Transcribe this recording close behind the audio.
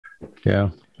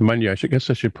Yeah. Mind you, guess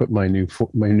I should put my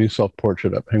new self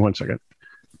portrait up. Hang on a second.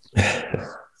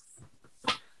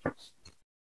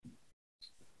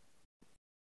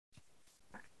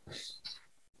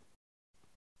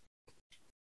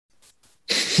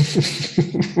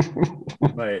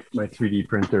 my 3D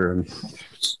printer, and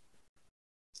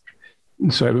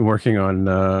so I've been working on.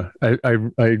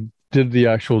 I did the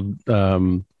actual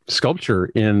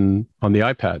sculpture on the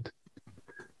iPad.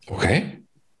 Okay.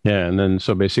 Yeah, and then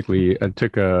so basically,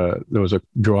 there was a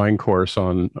drawing course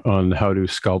on how to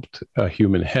sculpt a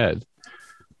human head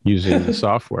using the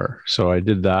software. So I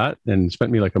did that, and it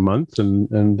spent me like a month,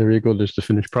 and there you go. There's the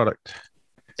finished product.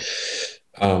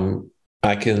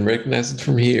 I can recognize it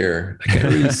from here. I can't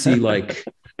really see like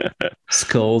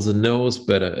skulls and nose,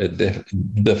 but it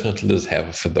definitely does have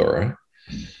a fedora.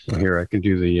 Well, here I can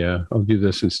do the. I'll do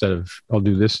this I'll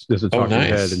do this as a talking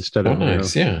head instead of.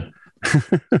 Nice, yeah.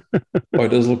 Oh, it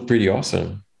does look pretty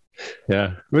awesome.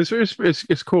 Yeah,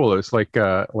 it's cool. It's like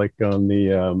on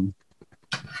the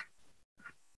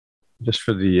just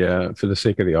for the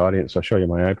sake of the audience, I'll show you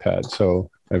my iPad. So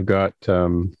I've got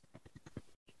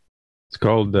it's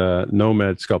called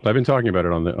Nomad Sculpt. I've been talking about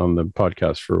it on the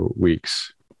podcast for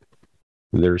weeks.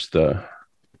 There's the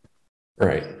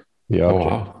object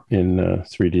in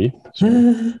 3D. So,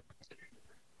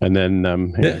 and then I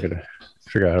gotta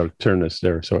figure out how to turn this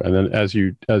there. So, and then as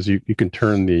you can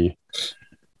turn the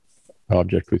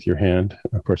object with your hand.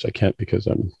 Of course, I can't because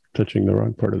I'm touching the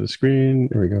wrong part of the screen.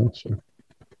 There we go. So,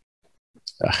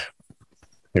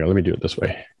 here, let me do it this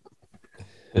way.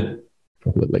 Hold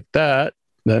it like that.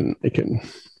 Then I can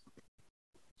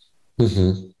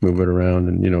move it around,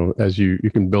 and as you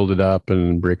can build it up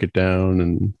and break it down,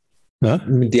 and I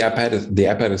mean, the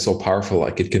iPad is so powerful,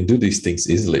 like it can do these things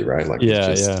easily, right? Like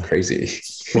it's just crazy.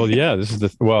 Well, yeah, this is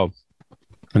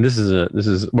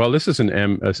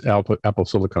an Apple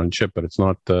Silicon chip, but it's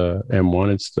not the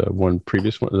M1. It's the one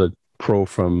previous one, the Pro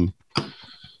from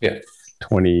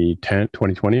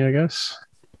 2020, I guess.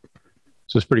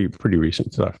 So it's pretty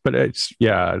recent stuff. But I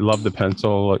love the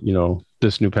pencil.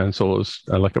 This new pencil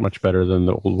I like it much better than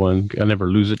the old one. I never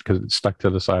lose it because it's stuck to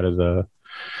the side of the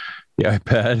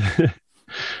iPad.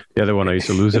 The other one, I used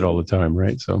to lose it all the time,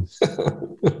 right? So,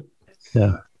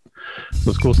 yeah. So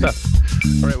it's cool stuff.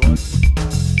 All right, well.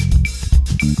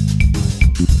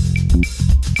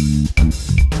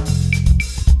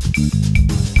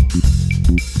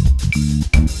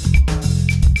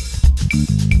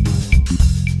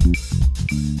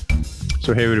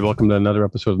 So, hey, everybody, welcome to another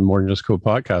episode of the More Than Just Code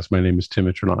podcast. My name is Tim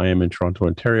Mitchell. I am in Toronto,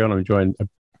 Ontario, and I'm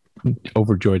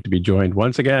overjoyed to be joined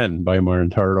once again by Marin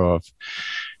Todorov,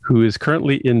 who is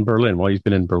currently in Berlin. Well, he's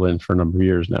been in Berlin for a number of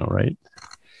years now, right?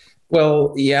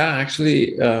 Well, yeah,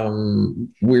 actually,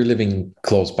 we're living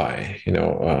close by.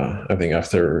 I think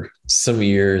after some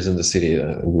years in the city,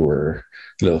 we were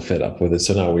a little fed up with it.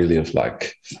 So now we live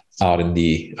like out in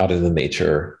the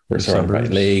nature. We're surrounded by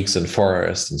lakes and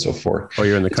forests and so forth. Oh,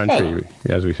 you're in the country,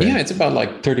 as we say. Yeah, it's about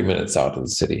like 30 minutes out of the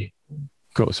city.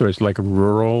 Cool. So it's like a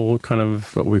rural, kind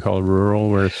of what we call rural,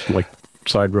 where it's like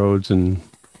side roads and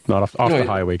not off the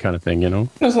highway kind of thing,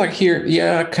 It's like here,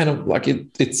 yeah, kind of like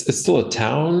it's still a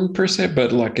town per se,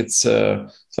 but like it's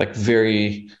like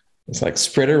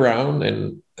spread around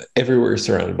and everywhere is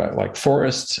surrounded by like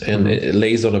forests, and it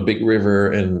lays on a big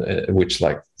river and which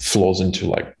like flows into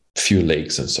like few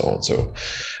lakes and so on. So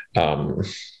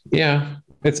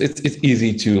it's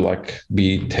easy to like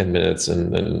be 10 minutes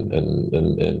and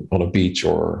on a beach,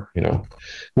 or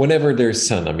whenever there's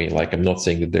sun. I mean, like, I'm not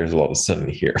saying that there's a lot of sun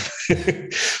here,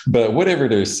 but whatever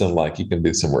there's sun, like, you can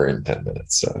do somewhere in 10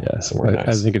 minutes. So somewhere nice.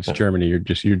 I think it's Germany. You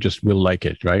just will like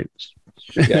it, right?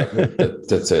 Yeah,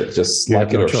 that's it. Just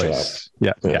like it or choice.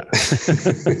 Shut up. Yeah.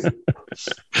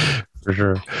 For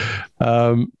sure.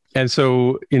 And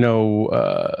so,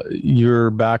 you're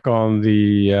back on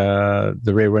the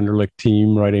Ray Wenderlich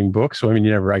team writing books. So, I mean,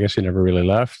 I guess you never really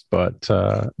left, but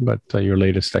your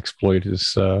latest exploit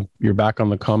is you're back on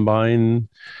the combine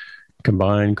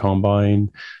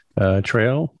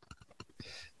trail.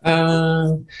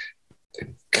 Kind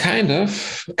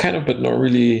of, but not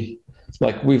really.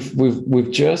 Like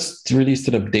we've just released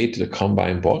an update to the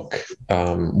Combine book,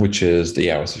 which is the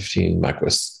iOS 15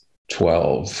 macOS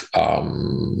 12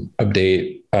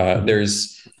 update.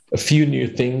 There's a few new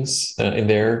things in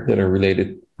there that are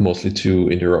related mostly to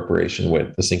interoperation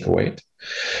with Async await.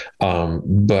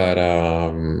 But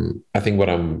I think what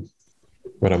I'm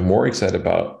more excited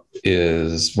about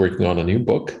is working on a new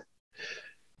book,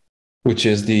 which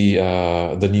is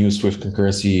the new Swift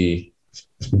concurrency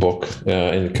book,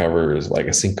 and it covers like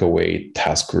Async await,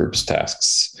 task groups,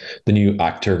 tasks, the new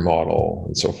actor model,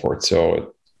 and so forth.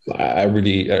 So I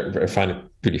find it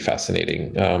really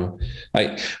fascinating.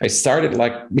 I started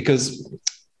because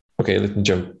okay, let me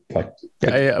jump take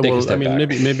a step I mean,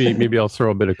 back. maybe I'll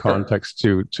throw a bit of context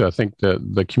to I think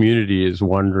the community is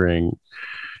wondering,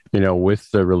 with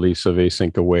the release of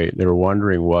Async Await, they were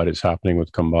wondering what is happening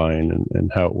with Combine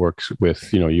and how it works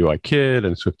with, UI Kit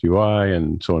and Swift UI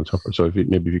and so on and so forth. So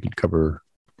maybe if you could cover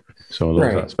some of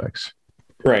those aspects.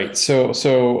 Right. So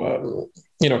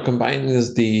Combine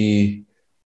is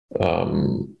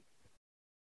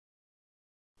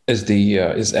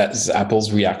is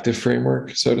Apple's reactive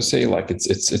framework, so to say. Like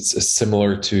it's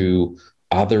similar to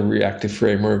other reactive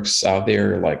frameworks out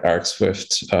there, like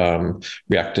ArcSwift,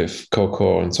 Reactive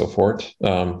Cocoa, and so forth.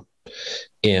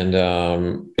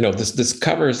 This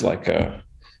covers like a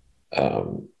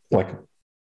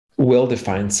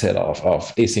well-defined set of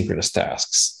asynchronous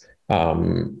tasks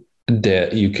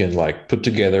that you can like put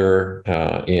together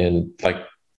and like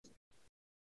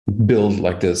build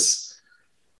like this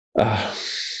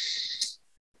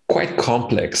quite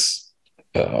complex,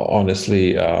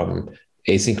 honestly,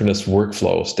 asynchronous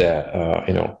workflows that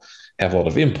have a lot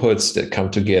of inputs that come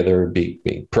together,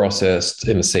 being processed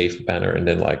in a safe manner, and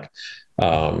then like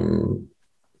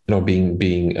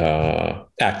being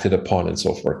acted upon, and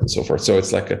so forth and so forth. So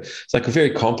it's like a very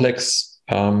complex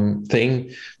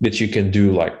thing that you can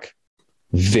do like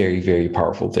very, very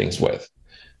powerful things with,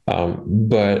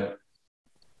 but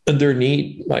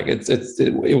underneath, like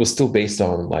it was still based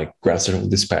on like ground central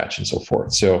dispatch and so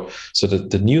forth. So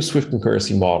the new Swift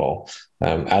concurrency model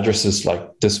addresses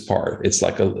like this part. It's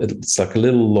like a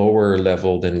little lower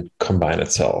level than Combine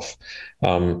itself,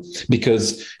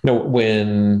 because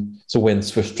when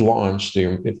Swift launched,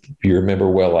 if you remember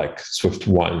well, like Swift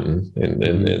 1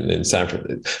 in San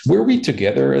Francisco, were we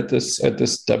together at this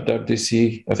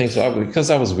WWDC? I think so, because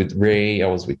I was with Ray, I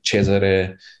was with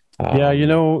Cesare.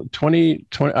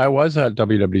 2020, I was at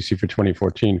WWDC for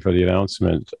 2014 for the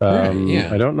announcement.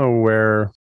 I don't know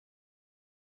where.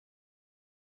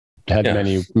 Had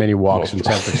many walks in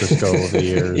San Francisco over the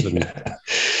years,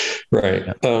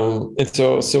 right. And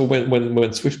so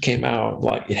when Swift came out,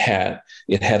 like it had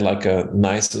like a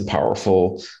nice and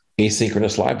powerful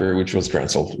asynchronous library, which was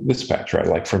ground central dispatch, right?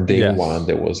 Like from day one,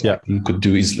 there was like you could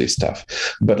do easily stuff,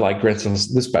 but like ground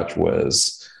central dispatch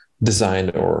was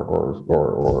designed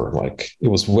or like it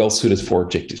was well suited for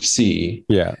Objective-C.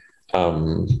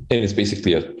 And it's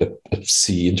basically a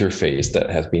C interface that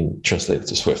has been translated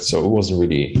to Swift. So it wasn't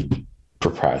really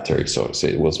proprietary, so to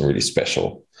say. It wasn't really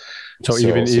special. So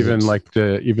even the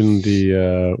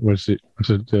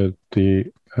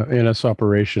NS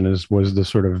operation was the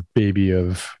sort of baby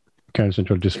of kind of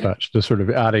central dispatch, the sort of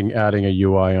adding a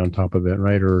UI on top of it,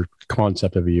 right? Or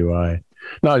concept of a UI.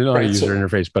 Not a user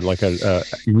interface, but like a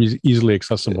easily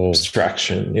accessible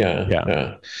abstraction. Kind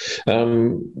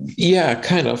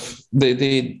of.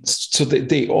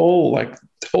 They all, like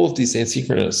all of these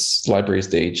asynchronous libraries,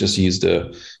 they just use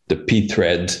the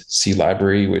pthread C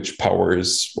library, which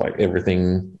powers like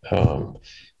everything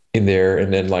in there,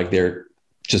 and then like they're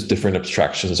just different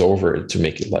abstractions over it to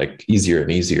make it like easier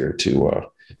and easier to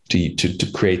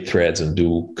create threads and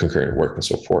do concurrent work and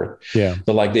so forth.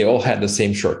 But like they all had the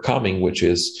same shortcoming, which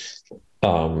is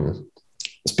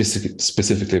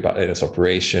specifically about NS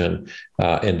operation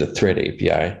and the thread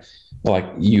API. Like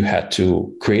you had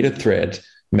to create a thread,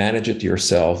 manage it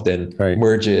yourself, then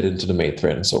merge it into the main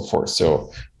thread and so forth.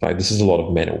 So like this is a lot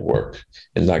of manual work.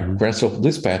 And like ground central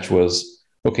dispatch was,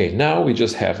 okay, now we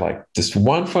just have like this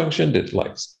one function that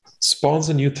like spawns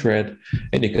a new thread,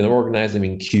 and you can organize them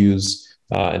in queues.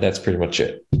 And that's pretty much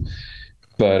it.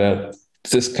 But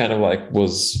this kind of like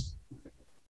was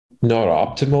not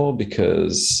optimal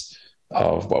because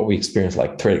of what we experienced,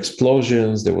 like thread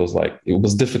explosions. There was like, it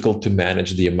was difficult to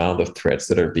manage the amount of threads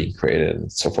that are being created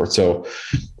and so forth. So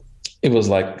it was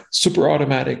like super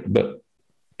automatic, but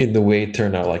in the way it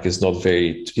turned out, like it's not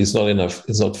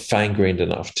fine-grained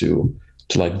enough to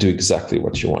like do exactly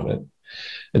what you wanted.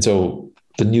 And so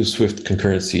the new Swift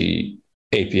concurrency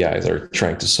APIs are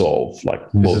trying to solve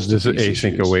like most. This is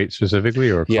Async Await specifically,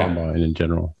 or Combine in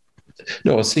general?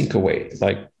 No, Async Await.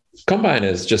 Like Combine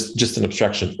is just an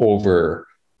abstraction over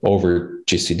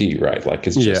GCD, right? Like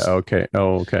it's just okay.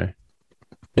 Okay.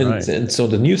 And so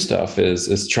the new stuff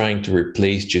is trying to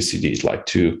replace GCD, like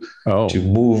to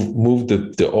move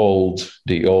the old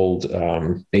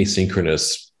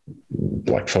asynchronous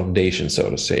like foundation, so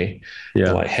to say,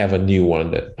 and like have a new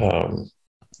one that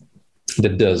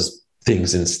does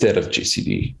things instead of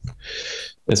GCD.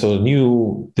 And so the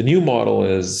new model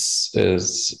is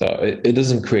it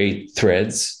doesn't create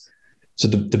threads. So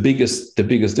the biggest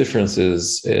difference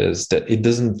is that it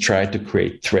doesn't try to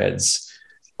create threads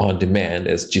on demand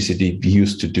as GCD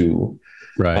used to do.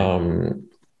 Right.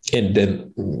 And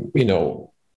then,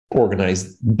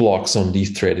 organize blocks on the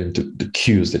thread into the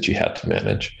queues that you had to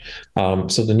manage.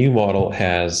 So the new model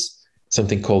has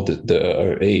something called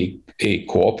a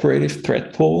cooperative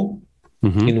thread pool,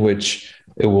 in which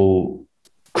it will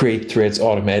create threads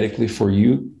automatically for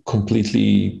you,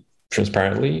 completely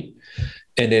transparently,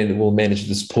 and then it will manage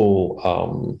this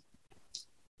pool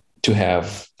to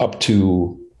have up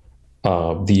to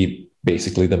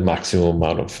basically the maximum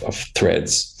amount of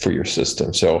threads for your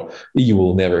system. So you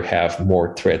will never have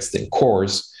more threads than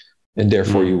cores, and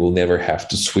therefore you will never have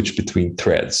to switch between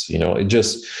threads.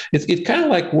 It kind of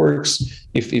like works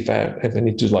if I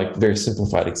need to like very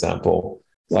simplified example,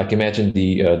 like imagine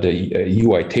the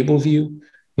UI table view,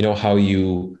 how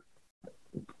you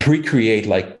preheat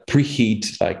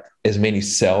like as many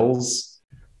cells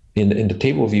in the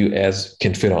table view as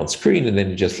can fit on screen, and then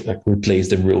you just like replace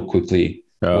them real quickly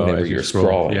whenever you're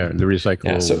scrolling. Yeah, the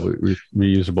recyclable,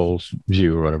 reusable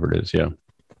view or whatever it is. Yeah,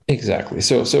 exactly.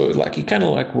 So like it kind of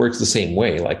like works the same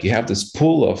way. Like you have this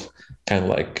pool of kind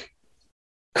of like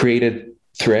created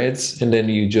threads, and then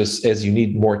you just, as you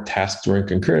need more tasks to run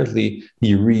concurrently,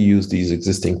 you reuse these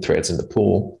existing threads in the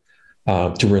pool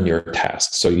to run your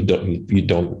tasks. So you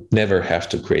don't never have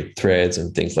to create threads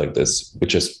and things like this,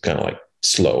 which is kind of like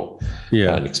slow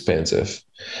and expensive.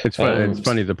 It's funny. It's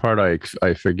funny. The part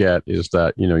I forget is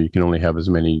that you can only have as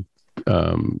many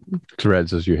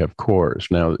threads as you have cores.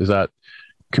 Now, is that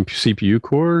CPU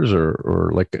cores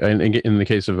or like in the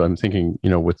case of, I'm thinking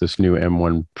with this new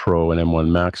M1 Pro and M1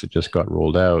 Max that just got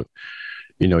rolled out,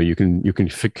 you can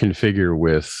configure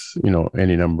with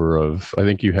any number of, I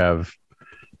think you have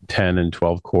 10 and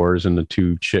 12 cores in the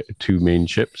two main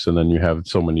chips, and then you have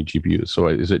so many GPUs.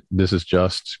 So this is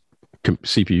just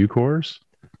CPU cores?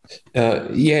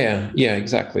 Yeah,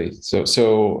 exactly. So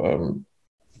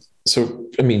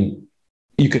I mean,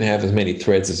 you can have as many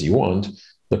threads as you want.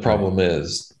 The problem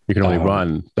is you can only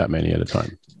run that many at a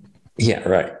time. Yeah,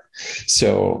 right.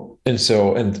 So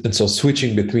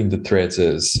switching between the threads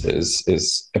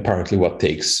is apparently what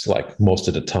takes like most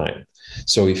of the time.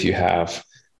 So if you have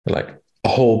like a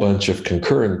whole bunch of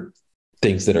concurrent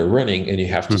things that are running and you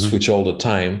have to switch all the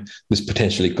time, this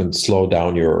potentially can slow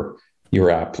down your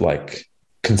app like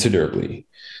considerably.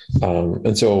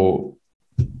 And so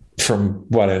from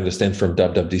what I understand from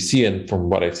DocC and from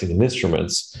what I've seen in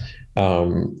instruments,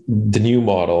 the new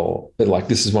model, like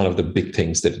this is one of the big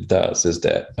things that it does, is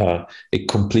that it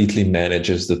completely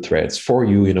manages the threads for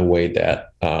you in a way that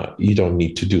you don't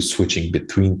need to do switching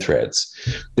between threads.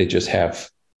 They just have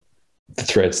the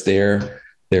threads there.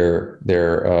 They're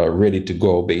ready to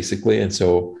go basically. And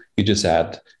so you just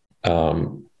add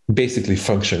basically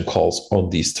function calls on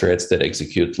these threads that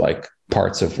execute like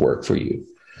parts of work for you.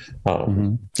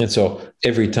 And so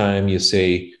every time you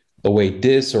say await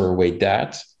this or await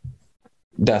that,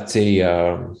 that's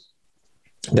it's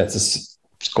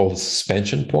called a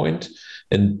suspension point.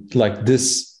 And like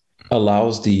this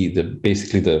allows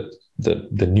basically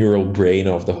the neural brain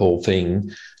of the whole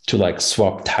thing to like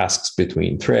swap tasks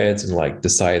between threads and like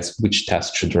decides which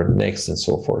task should run next and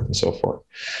so forth and so forth.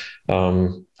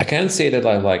 I can't say that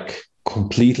I like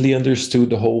completely understood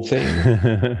the whole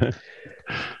thing,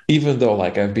 even though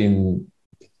like I've been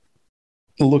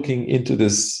looking into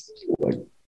this like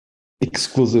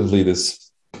exclusively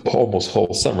this almost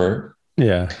whole summer.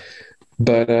 Yeah.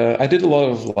 But I did a lot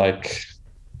of like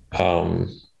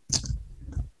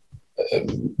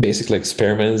basically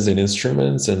experiments in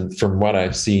instruments, and from what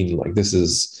I've seen, like this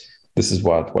is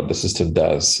what the system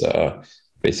does.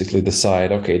 Basically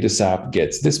decide, okay, this app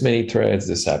gets this many threads,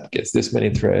 this app gets this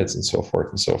many threads, and so forth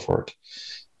and so forth.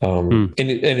 And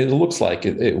it looks like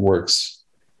it works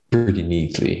pretty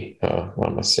neatly, I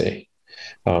must say.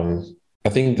 I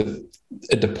think that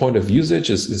at the point of usage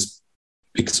is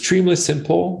extremely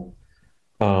simple.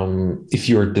 If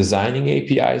you're designing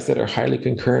APIs that are highly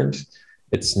concurrent,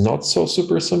 it's not so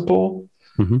super simple.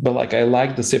 But like I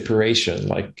like the separation.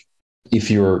 Like if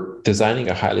you're designing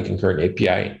a highly concurrent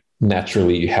API,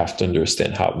 naturally you have to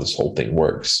understand how this whole thing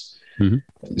works.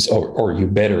 Or you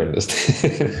better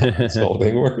understand how this whole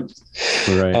thing works.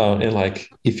 Right. And like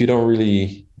if you don't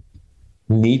really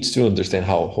need to understand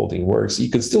how the whole thing works, you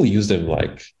can still use them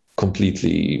like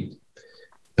completely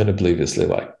unobliviously,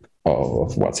 like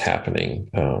of what's happening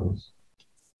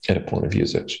at a point of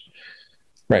usage.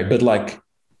 Right. But like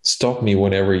stop me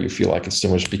whenever you feel like it's too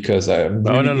much, because I'm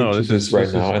really this is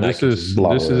right now, and this is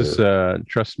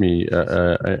trust me,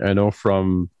 I know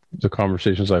from the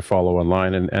conversations I follow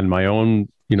online and my own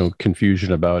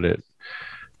confusion about it.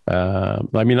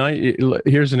 I mean,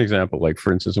 here's an example. Like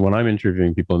for instance, when I'm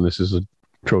interviewing people, and this is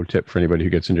pro tip for anybody who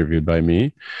gets interviewed by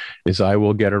me, is I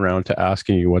will get around to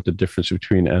asking you what the difference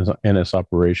between NS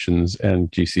operations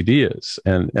and GCD is.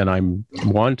 And I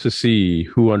want to see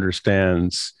who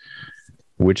understands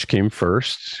which came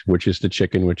first, which is the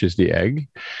chicken, which is the egg,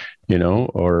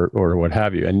 or what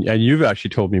have you. And you've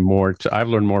actually told me more. I've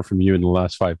learned more from you in the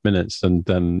last 5 minutes than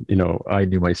I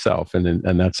do myself.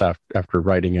 And that's after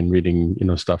writing and reading,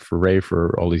 stuff for Ray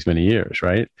for all these many years,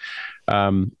 right?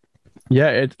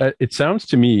 It sounds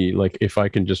to me like, if I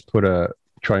can just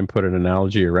try and put an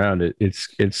analogy around it,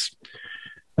 it's,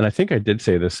 and I think I did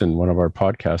say this in one of our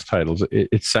podcast titles.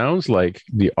 It sounds like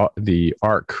the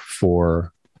arc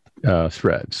for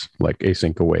threads, like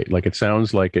async await. Like, it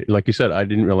sounds like it, like you said, I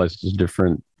didn't realize it's a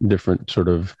different sort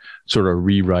of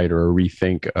rewrite or a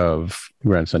rethink of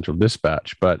Grand Central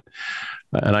Dispatch.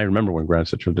 And I remember when Grand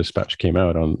Central Dispatch came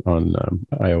out on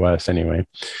iOS anyway.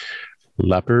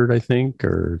 Leopard, I think,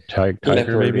 or Tiger,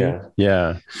 Leopard, maybe.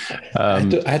 Yeah. I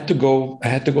had to go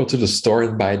to the store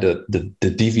and buy the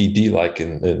DVD, like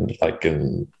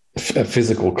in a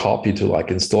physical copy, to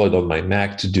like install it on my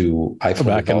Mac to do iPhone.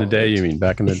 Back in the day, you mean?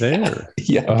 Back in the day? Or?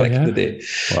 Yeah, back in the day.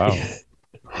 Wow.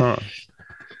 Huh.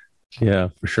 Yeah,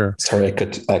 for sure. Sorry, I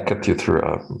cut you through.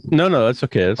 No, that's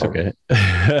okay. That's okay.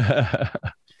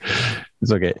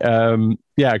 It's okay.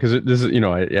 Because this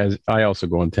is, I also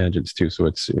go on tangents too.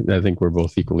 So I think we're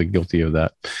both equally guilty of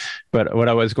that. But what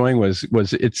I was going was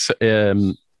it's,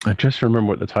 I just remember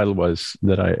what the title was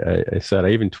that I said. I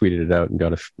even tweeted it out and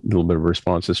got a little bit of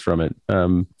responses from it.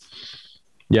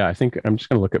 I think I'm just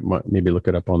going to maybe look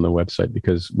it up on the website,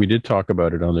 because we did talk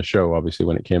about it on the show, obviously,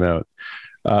 when it came out.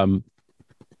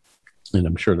 And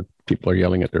I'm sure that people are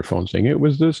yelling at their phone saying it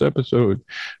was this episode,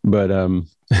 but or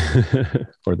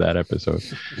that episode.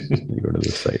 Let me go to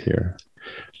the site here.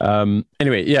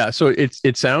 Anyway, yeah. So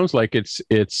it sounds like it's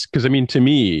because, I mean, to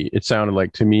me, it sounded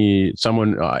like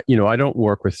someone, I don't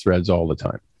work with threads all the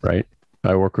time, right?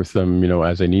 I work with them,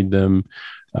 as I need them.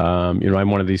 I'm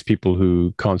one of these people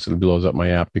who constantly blows up my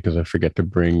app because I forget to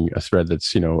bring a thread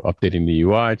that's, updating the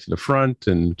UI to the front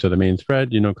and to the main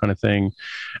thread, kind of thing.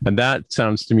 And that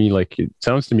sounds to me like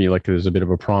there's a bit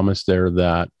of a promise there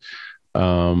that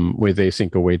with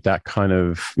async await, that kind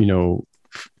of,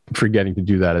 forgetting to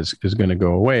do that is going to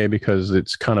go away, because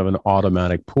it's kind of an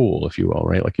automatic pull, if you will,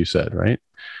 right? Like you said, right?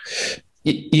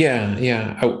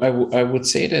 Yeah. I would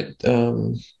say that,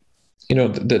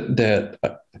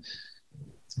 that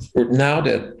now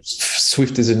that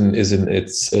Swift is in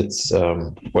its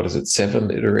what is it,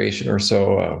 7th iteration or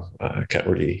so? I can't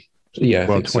really. Yeah.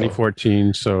 Well,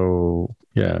 2014. So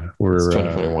yeah, we're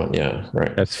 2021. Yeah,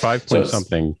 right. That's 5 point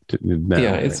something now.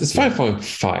 Yeah, it's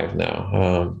 5.5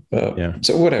 now. Yeah.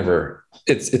 So whatever.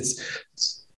 It's.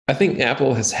 I think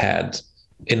Apple has had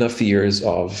enough years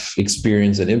of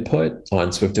experience and input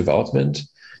on Swift development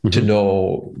to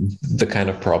know the kind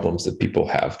of problems that people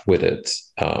have with it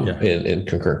in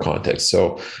concurrent context.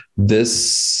 So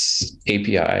this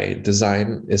API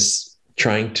design is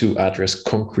trying to address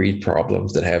concrete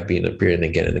problems that have been appearing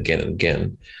again and again and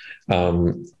again.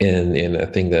 And I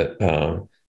think that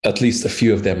at least a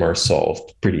few of them are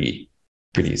solved pretty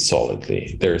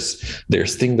solidly.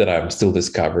 There's things that I'm still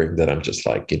discovering that I'm just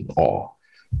like in awe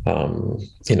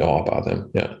about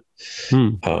them. Yeah.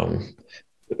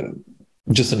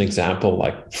 Just an example,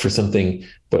 like for something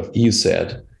that you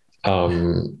said,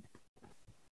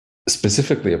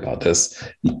 specifically about this,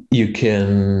 you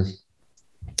can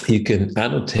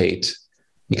annotate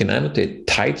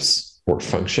types or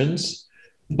functions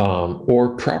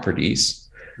or properties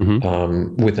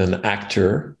with an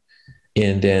actor,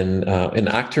 and then an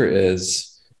actor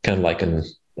is kind of like an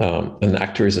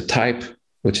actor is a type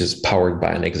which is powered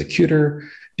by an executor,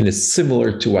 and it's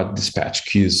similar to what dispatch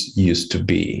queues used to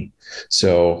be.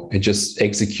 So it just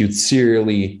executes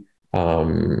serially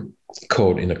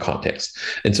code in a context.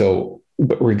 And so,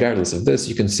 but regardless of this,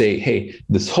 you can say, hey,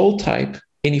 this whole type,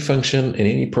 any function and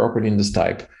any property in this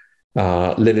type,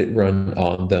 let it run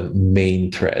on the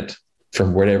main thread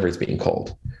from whatever it's being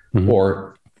called.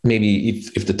 Or maybe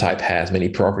if the type has many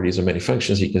properties or many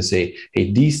functions, you can say,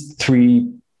 hey, these 3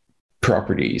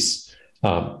 properties,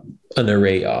 an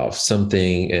array of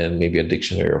something and maybe a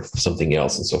dictionary of something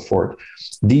else and so forth.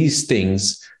 These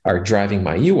things are driving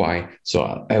my UI.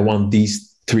 So I want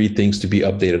these 3 things to be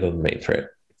updated on the main thread.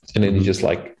 And then you just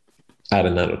like add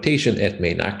an annotation at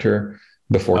main actor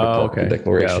before the property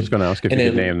declaration. Yeah, I was going to ask if you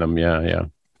could name them. Yeah.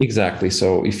 Exactly.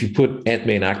 So if you put at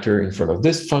main actor in front of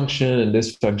this function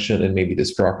and maybe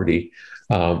this property,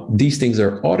 these things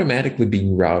are automatically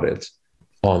being routed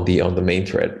on the main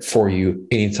thread for you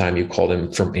anytime you call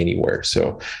them from anywhere.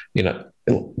 So,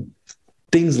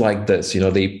 things like this,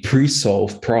 they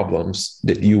pre-solve problems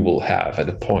that you will have at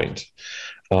a point,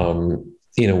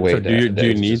 in a way. So do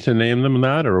you need to name them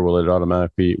that, or will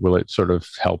it sort of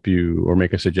help you or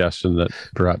make a suggestion that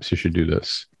perhaps you should do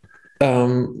this?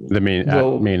 The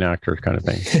main actor kind of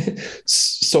thing.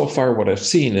 So far, what I've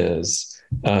seen is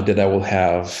that I will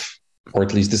have, or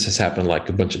at least this has happened like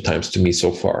a bunch of times to me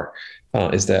so far,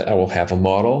 is that I will have a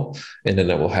model, and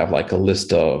then I will have like a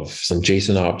list of some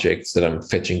JSON objects that I'm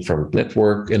fetching from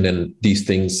network. And then these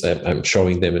things, I'm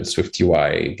showing them in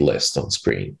SwiftUI list on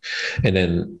screen. And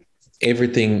then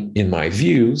everything in my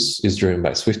views is driven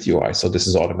by SwiftUI. So this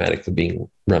is automatically being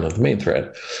run on the main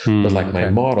thread. But like my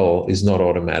model is not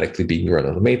automatically being run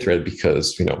on the main thread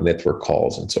because, network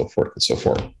calls and so forth and so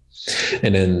forth.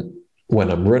 And then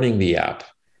when I'm running the app,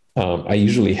 I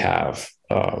usually have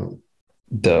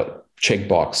the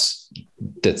checkbox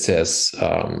that says,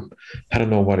 I don't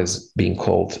know what is being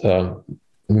called,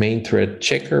 main thread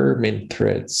checker, main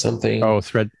thread something. Oh,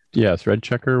 thread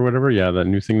checker or whatever. Yeah, that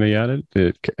new thing they added,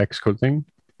 the Xcode thing.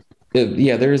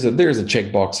 There is a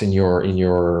checkbox in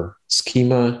your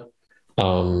schema.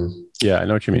 Yeah, I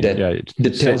know what you mean.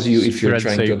 That tells you if you're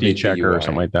trying to update checker or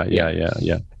something like that.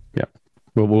 Yeah.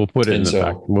 We'll put it in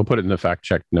the fact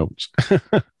check notes.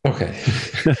 Okay.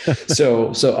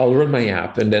 So I'll run my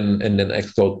app, and then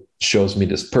Xcode shows me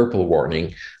this purple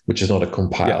warning, which is not a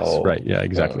compile. Yes, right. Yeah,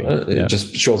 exactly. It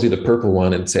just shows you the purple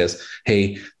one and says,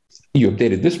 hey, you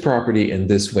updated this property and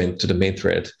this went to the main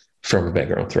thread from a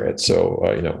background thread. So,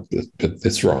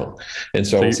 it's wrong. And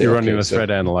so you're running the thread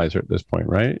analyzer at this point,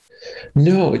 right?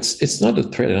 No, it's not a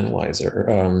thread analyzer.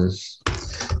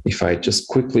 If I just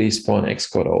quickly spawn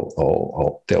Xcode,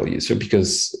 I'll tell you. So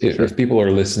because if people are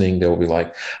listening, they'll be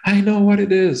like, I know what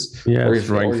it is. Yeah, or if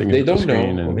they don't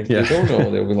know, they don't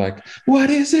know, they'll be like, what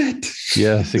is it?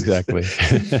 Yes, exactly.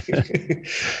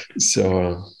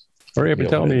 So, or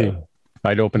tell me.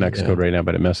 I'd open Xcode right now,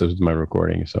 but it messes with my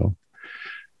recording. So,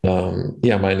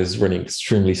 mine is running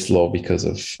extremely slow because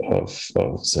of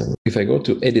some. If I go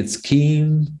to edit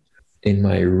scheme in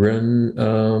my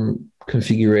run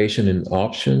configuration and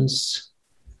options,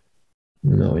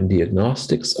 no, in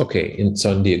diagnostics. Okay, in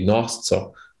diagnostics.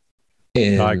 So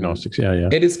in diagnostics, yeah.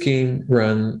 Edit scheme,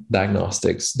 run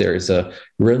diagnostics. There is a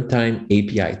runtime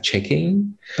API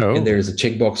checking, and there is a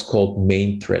checkbox called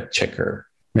main thread checker.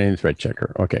 Main thread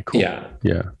checker. Okay, cool. Yeah.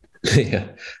 Yeah.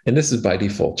 And this is by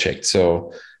default checked.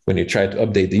 So when you try to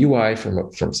update the UI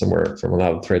from somewhere, from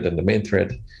another thread than the main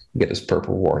thread, you get this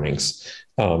purple warnings.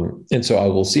 And so I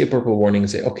will see a purple warning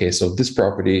and say, okay, so this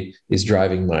property is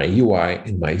driving my UI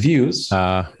in my views.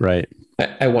 Right.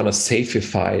 I want to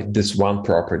safeify this one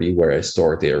property where I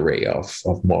store the array of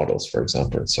models, for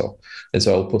example. And so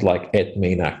I'll put like add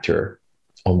main actor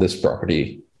on this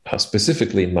property,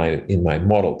 specifically in my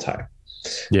model type.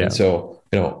 Yeah. And so,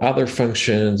 other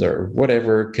functions or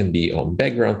whatever can be on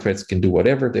background threads, can do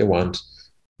whatever they want.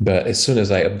 But as soon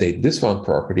as I update this one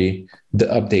property, the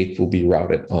update will be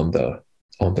routed on the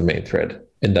main thread,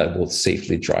 and that will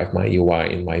safely drive my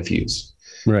UI in my views.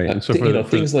 Right. And so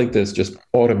things like this, just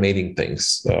automating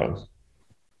things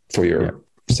for your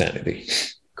sanity.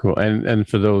 Cool. And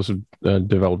for those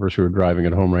developers who are driving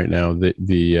at home right now,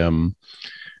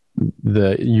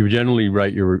 you generally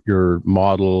write your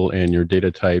model and your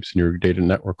data types and your data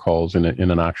network calls in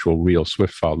an actual real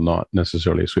Swift file, not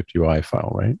necessarily a Swift UI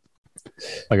file, right?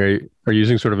 Like, are you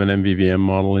using sort of an MVVM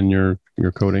model in your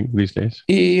coding these days?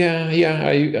 Yeah.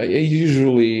 I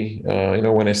usually,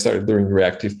 when I started doing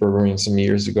reactive programming some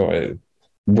years ago, I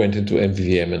went into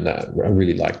MVVM, and I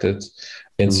really liked it.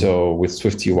 And so with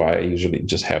Swift UI, I usually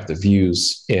just have the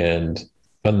views and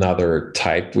another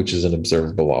type, which is an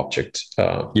observable object,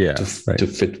 to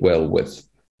fit well with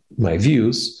my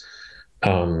views.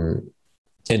 And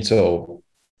so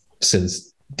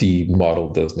since the model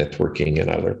does networking and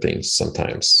other things,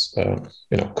 sometimes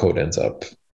code ends up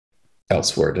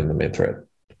elsewhere than the main thread.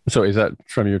 So is that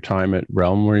from your time at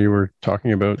Realm where you were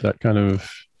talking about that kind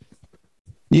of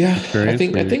experience?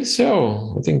 I think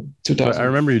so. I think 2000. I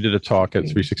remember you did a talk at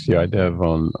 360i Dev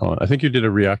on I think you did a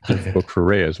reactive book for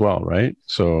Ray as well, right?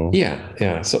 So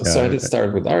So I did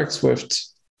start with RxSwift.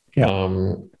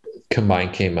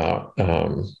 Combine came out.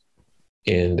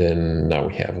 And then now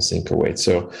we have Async await.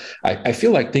 So I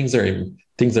feel like things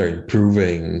are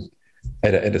improving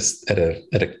at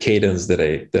a cadence that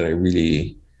I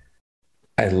really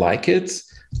like it.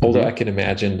 Although I can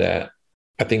imagine that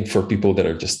I think for people that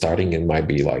are just starting, it might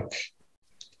be like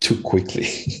too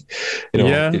quickly.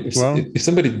 If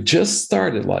somebody just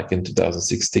started like in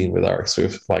 2016 with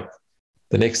RxSwift, like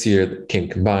the next year it came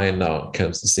combined. Now it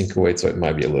comes to sync await, so it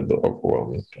might be a little bit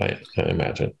overwhelming. I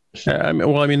imagine. I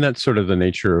mean, that's sort of the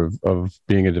nature of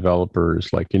being a developer.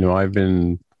 Is like, I've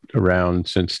been around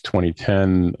since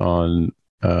 2010 on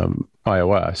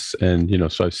iOS,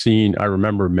 and so I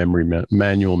remember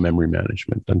manual memory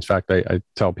management. In fact, I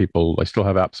tell people I still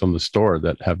have apps on the store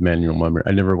that have manual memory.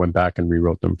 I never went back and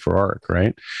rewrote them for Arc,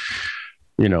 right?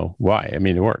 Why? I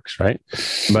mean, it works, right?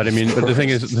 But I mean, but the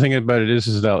thing about it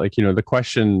is that, like, the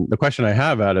question I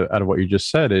have out of what you just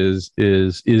said is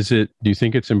it, do you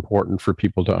think it's important for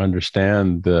people to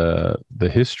understand the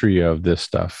history of this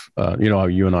stuff? How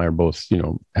you and I are both,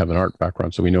 have an art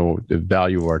background, so we know the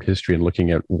value of art history and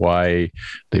looking at why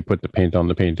they put the paint on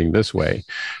the painting this way.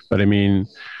 But I mean,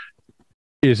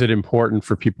 is it important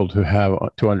for people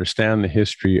to understand the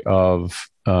history of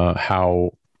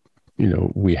how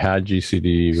we had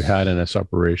GCD, we had NS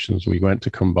operations, we went to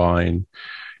combine,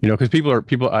 because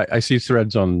I see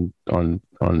threads on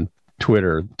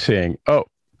Twitter saying, "Oh,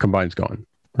 combine's gone,"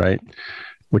 right?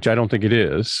 Which I don't think it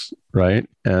is, right?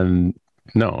 And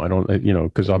no, I don't,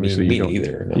 because obviously you don't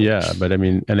either. No. Yeah, but I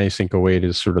mean, an async await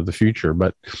is sort of the future.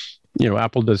 But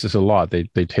Apple does this a lot. They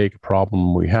take a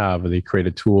problem we have and they create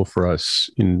a tool for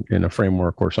us in a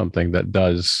framework or something that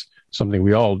does something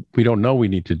we don't know we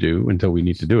need to do until we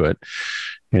need to do it,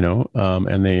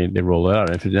 and they roll it out.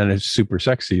 And if it's super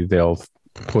sexy, they'll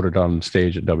put it on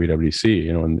stage at WWDC,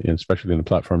 and especially in the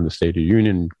Platform State of the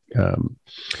Union,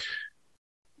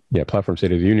 Platform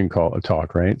State of the Union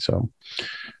talk, right? So,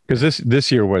 because this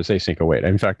year was async await.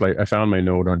 In fact, I found my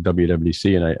note on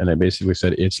WWDC and I basically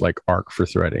said it's like Arc for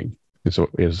threading. Is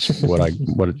what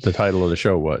the title of the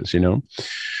show was,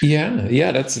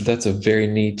 Yeah, that's a very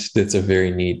neat thing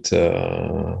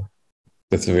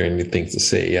to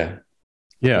say.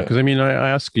 Yeah, because I mean, I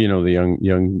ask the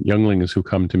younglings who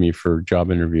come to me for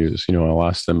job interviews, I'll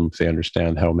ask them if they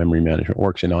understand how memory management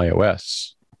works in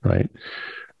iOS, right?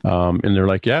 And they're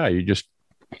like, yeah,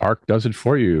 Arc does it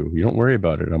for you. You don't worry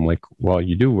about it. I'm like, well,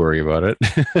 you do worry about it.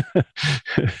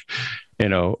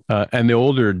 And the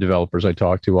older developers I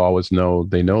talk to always know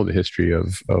the history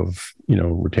of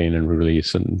retain and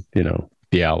release and,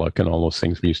 the alloc and all those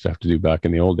things we used to have to do back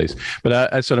in the old days.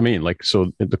 But that's what I mean. Like,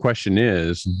 so the question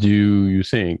is, do you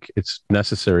think it's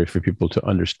necessary for people to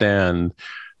understand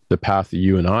the path that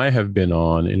you and I have been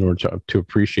on in order to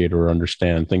appreciate or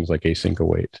understand things like async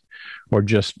await, or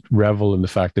just revel in the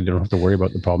fact that they don't have to worry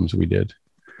about the problems we did?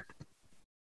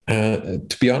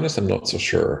 To be honest, I'm not so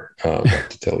sure what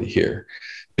to tell you here,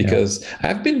 because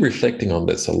I've been reflecting on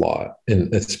this a lot,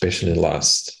 and especially in the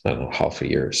last, I don't know, half a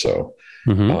year or so.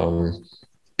 Mm-hmm.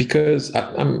 Because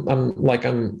I'm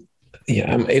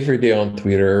every day on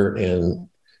Twitter, and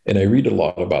I read a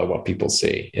lot about what people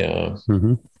say.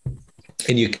 Mm-hmm.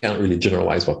 And you can't really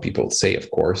generalize what people say, of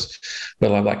course,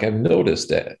 but I've noticed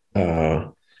that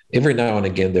every now and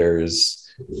again there's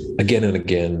again and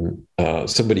again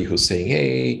somebody who's saying,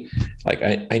 hey, like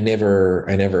I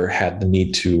never had the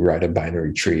need to write a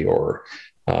binary tree, or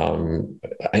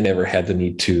I never had the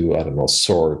need to, I don't know,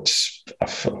 sort,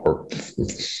 or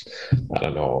I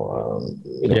don't know.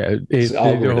 The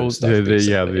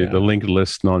linked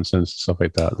list nonsense, stuff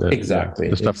like that. Exactly.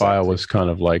 The stuff I was kind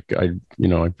of like, I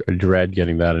dread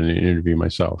getting that in an interview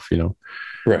myself,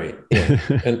 Right. Yeah.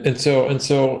 and so I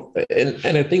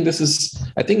think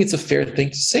it's a fair thing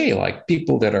to say, like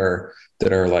people that are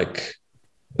like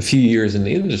a few years in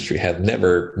the industry have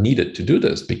never needed to do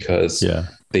this because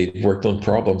they worked on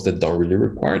problems that don't really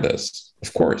require this,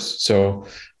 of course. So,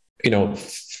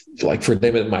 like for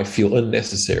them, it might feel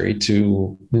unnecessary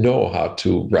to know how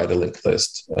to write a linked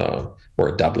list or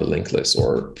a double linked list,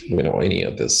 or, any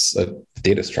of this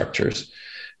data structures,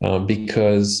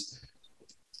 because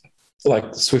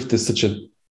like Swift is such a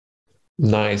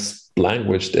nice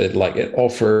language that it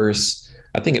offers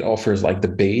like the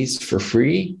base for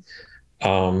free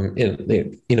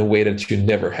in a way that you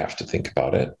never have to think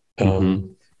about it.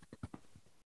 And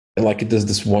like it does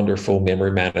this wonderful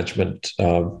memory management,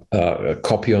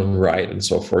 copy on write and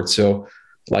so forth. So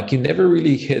like you never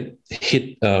really hit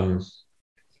like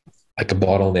a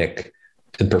bottleneck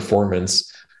in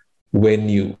performance when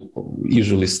you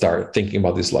usually start thinking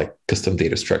about these like custom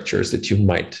data structures that you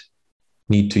might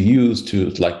need to use to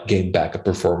like gain back a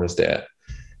performance that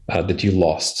you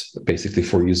lost basically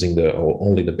for using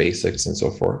only the basics and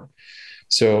so forth.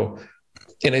 So,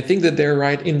 and I think that they're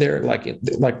right in their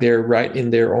they're right in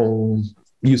their own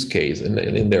use case and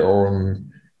in their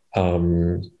own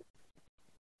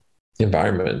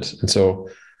environment. And so,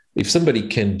 if somebody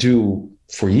can do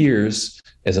for years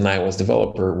as an iOS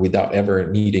developer without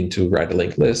ever needing to write a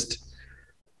linked list,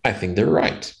 I think they're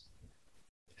right.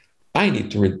 I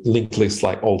need to link lists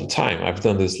like all the time. I've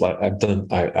done this, like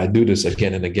I do this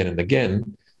again and again and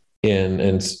again.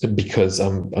 And because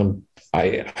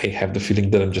I have the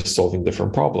feeling that I'm just solving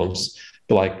different problems.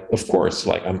 But like, of course,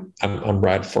 like I'm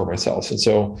right for myself. And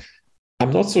so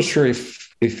I'm not so sure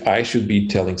if I should be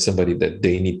telling somebody that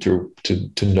they need to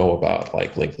know about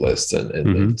like linked lists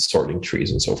and sorting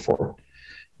trees and so forth,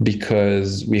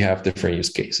 because we have different use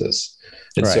cases.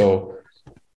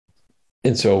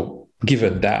 And so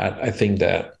given that, I think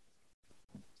that,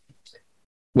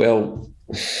 well,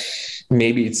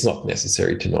 maybe it's not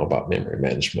necessary to know about memory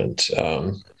management.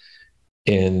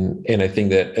 And I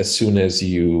think that as soon as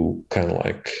you kind of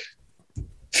like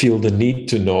feel the need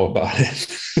to know about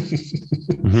it,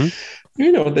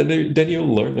 then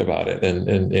you'll learn about it,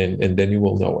 and then you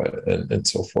will know it, and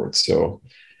so forth. So,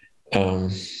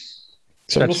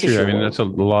 that's true. I mean, that's a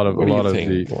lot of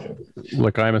the,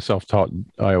 like, I'm a self-taught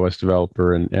iOS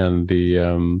developer, and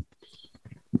the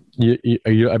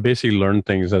I basically learned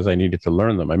things as I needed to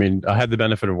learn them. I mean, I had the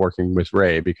benefit of working with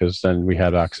Ray, because then we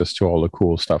had access to all the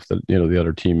cool stuff that, the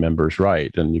other team members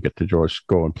write, and you get to just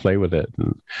go and play with it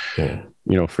and,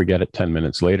 forget it 10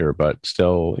 minutes later. But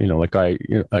still, like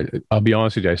I'll be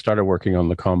honest with you, I started working on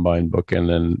the Combine book, and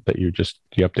then the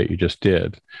update you just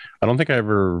did, I don't think I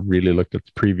ever really looked at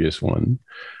the previous one.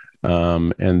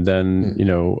 And then,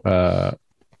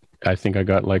 I think I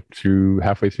got like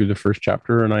halfway through the first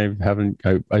chapter, and I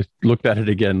looked at it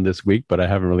again this week, but I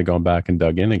haven't really gone back and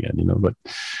dug in again, but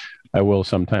I will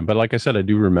sometime. But like I said, I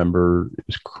do remember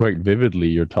quite vividly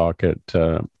your talk at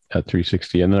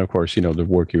 360. And then of course, the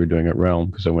work you were doing at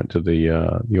Realm, because I went to the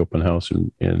open house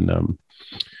in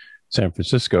San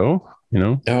Francisco,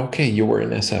 Okay. You were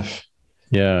in SF.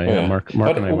 Yeah. Mark and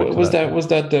I went to that. Was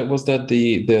that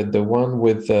the one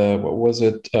with what was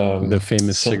it? The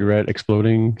famous cigarette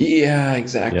exploding. Yeah,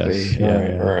 exactly.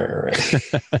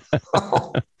 Yes.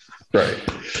 Right. Right.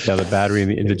 Yeah, the battery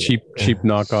in the cheap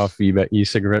knockoff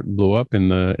e-cigarette blew up,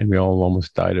 and we all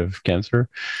almost died of cancer.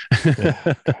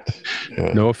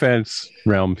 No offense,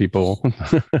 Realm people.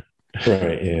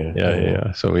 Right.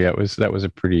 Yeah. So that was a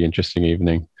pretty interesting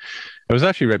evening. I was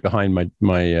actually right behind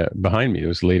my behind me. There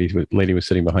was a lady was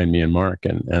sitting behind me and Mark,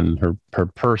 and her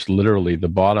purse, literally the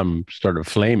bottom started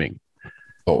flaming.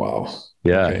 Oh wow!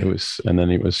 Yeah, okay.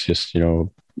 It was just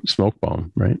smoke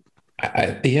bomb, right?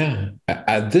 At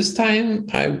this time,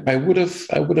 I would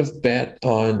have bet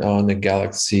on the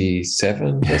Galaxy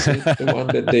 7. Was it the one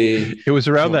that they? It was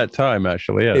around that time,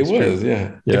 actually. Yeah, it was.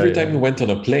 Yeah. Every time you went on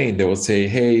a plane, they would say,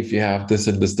 "Hey, if you have this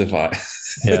and this device."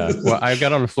 Yeah. Well, I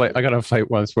got on a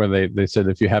flight once where they said,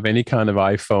 if you have any kind of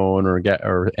iPhone or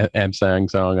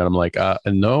Samsung, and I'm like,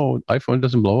 no, iPhone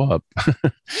doesn't blow up.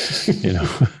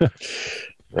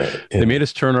 Right. They made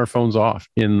us turn our phones off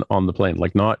on the plane,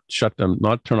 like not shut them,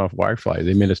 not turn off Wi-Fi.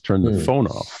 They made us turn the phone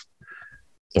off.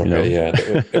 Okay, yeah.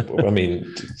 I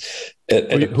mean,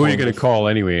 who are you going to call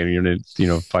anyway? And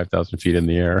you're 5,000 feet in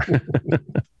the air.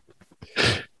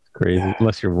 Crazy,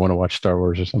 unless you want to watch Star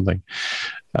Wars or something.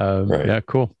 Right. Yeah,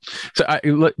 cool.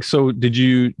 So did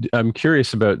you? I'm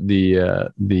curious about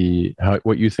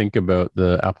what you think about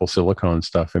the Apple Silicon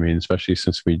stuff. I mean, especially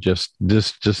since we just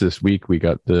this week we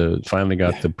finally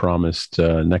got the promised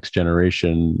next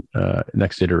generation,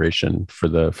 next iteration for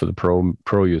the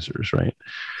pro users, right?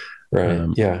 Right.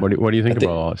 Yeah. What do you think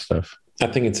about all that stuff? I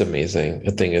think it's amazing.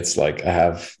 I think it's like I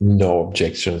have no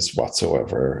objections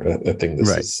whatsoever. I think this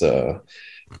is.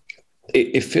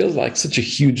 It feels like such a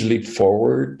huge leap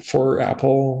forward for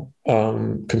Apple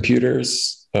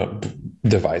computers,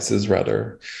 devices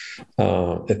rather.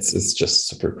 It's just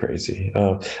super crazy.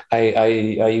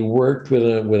 I worked with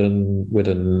a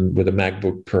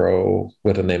MacBook Pro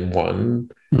with an M1,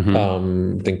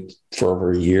 I think for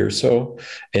over a year or so,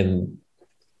 and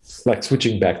like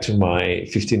switching back to my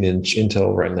 15-inch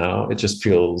Intel right now, it just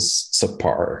feels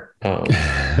subpar.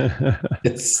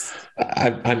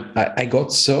 I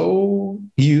got so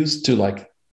used to like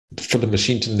for the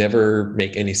machine to never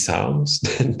make any sounds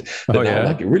that now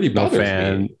like it really bothers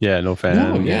me. Yeah, no fan.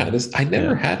 No, yeah, I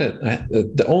never had it.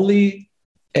 The only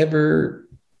ever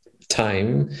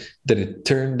time that it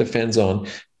turned the fans on,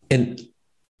 and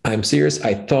I'm serious,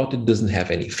 I thought it doesn't have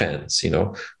any fans,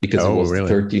 because it was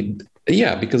 13.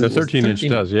 Yeah, because the 13-inch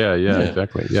does. Yeah,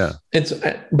 exactly. Yeah. And so,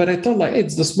 but I thought like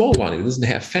it's the small one. It doesn't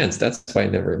have fans. That's why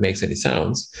it never makes any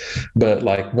sounds. But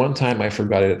like one time I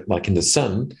forgot it like in the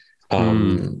sun.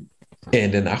 And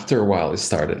then after a while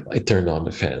I turned on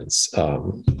the fans.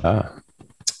 And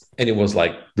it was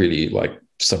like really like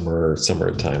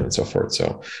summertime and so forth.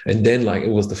 So, and then like it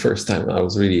was the first time I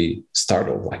was really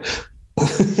startled, like,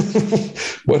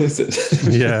 What is it?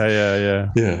 Yeah.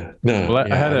 Yeah. No. Well,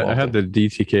 Yeah. I had the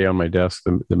DTK on my desk,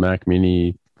 the Mac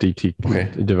Mini DT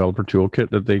developer toolkit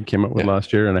that they came up with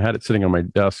last year, and I had it sitting on my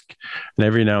desk. And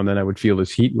every now and then I would feel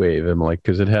this heat wave, and like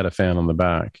because it had a fan on the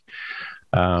back.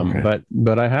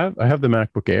 But I have the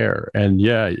MacBook Air, and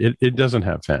yeah, it doesn't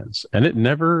have fans, and it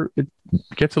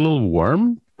gets a little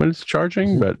warm when it's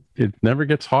charging, but it never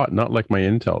gets hot. Not like my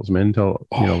Intels. My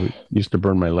Intel, used to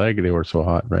burn my leg. They were so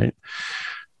hot, right?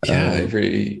 Yeah,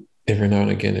 every now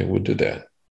and again it would do that.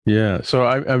 Yeah. So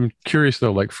I'm curious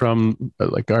though,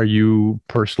 are you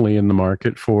personally in the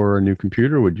market for a new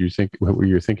computer? What were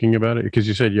you thinking about it? Because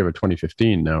you said you have a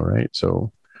 2015 now, right?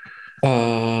 So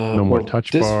no more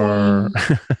touch bar.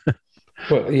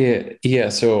 Well, yeah.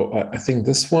 So I think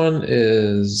this one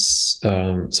is.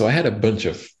 So I had a bunch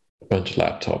of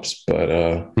laptops, but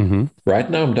right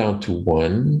now I'm down to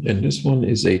one, and this one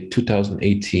is a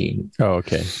 2018. Oh,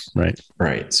 okay,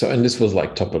 right. So, and this was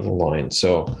like top of the line.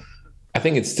 So I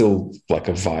think it's still like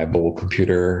a viable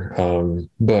computer,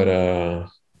 but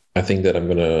I think that I'm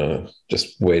gonna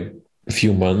just wait a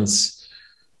few months,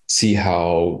 see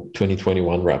how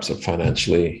 2021 wraps up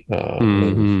financially.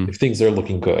 And if things are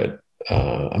looking good,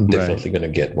 I'm definitely going to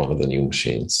get one of the new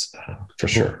machines for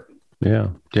sure. Yeah.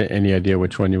 Any idea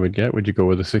which one you would get? Would you go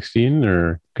with a 16,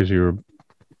 or because you were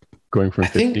going from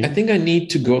 15? I think I need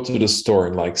to go to the store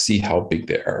and like see how big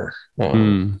they are.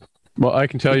 Well, I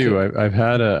can tell you, I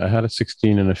had a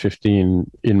 16 and a 15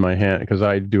 in my hand because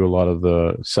I do a lot of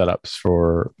the setups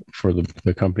for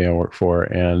the company I work for,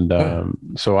 and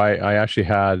so I actually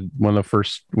had one of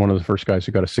the first guys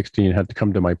who got a 16 had to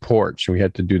come to my porch, and we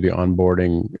had to do the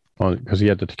onboarding because he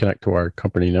had to connect to our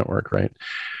company network, right?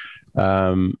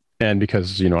 And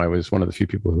because I was one of the few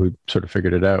people who sort of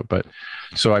figured it out, but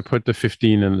so I put the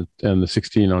 15 and the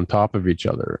 16 on top of each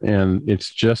other, and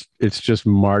it's just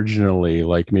marginally,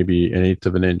 like maybe an eighth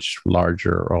of an inch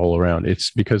larger all around. It's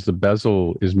because the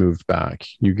bezel is moved back.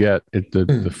 You get it,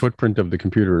 the footprint of the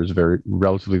computer is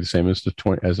relatively the same as the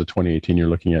 2018 you're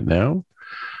looking at now.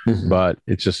 But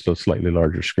it's just a slightly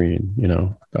larger screen,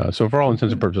 so for all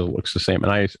intents and purposes, it looks the same.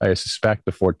 And I suspect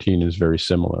the 14 is very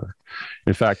similar.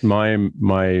 In fact, I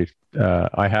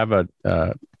have a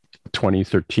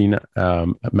 2013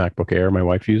 MacBook Air my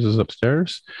wife uses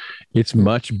upstairs. It's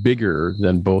much bigger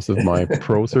than both of my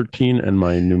Pro 13 and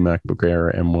my new MacBook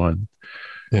Air M1.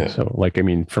 Yeah. So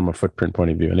from a footprint point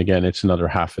of view, and again, it's another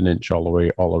half an inch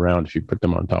all around if you put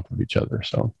them on top of each other.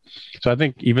 So I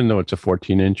think even though it's a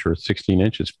 14 inch or 16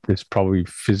 inch, it's probably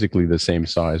physically the same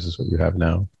size as what you have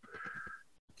now.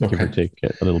 Okay. Give or take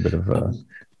a little bit of.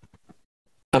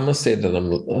 I must say that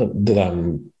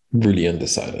I'm really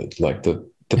undecided. Like the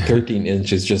 13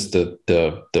 inch is just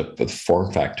the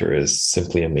form factor is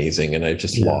simply amazing, and I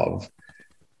just love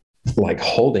like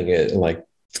holding it, like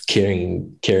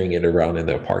carrying it around in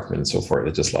the apartment and so forth.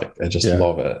 I just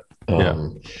love it.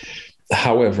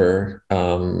 However,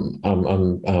 I'm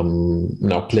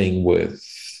now playing with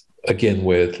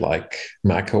like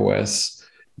Mac OS,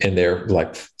 and they're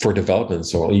like for development,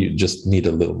 so you just need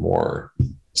a little more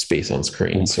space on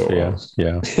screen. So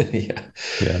yeah.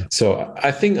 So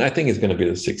I think it's going to be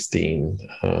the 16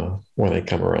 when I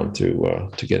come around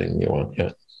to getting a new one.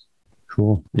 Yeah.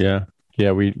 Cool. Yeah.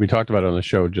 Yeah, we talked about it on the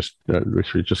show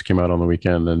which just came out on the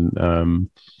weekend, and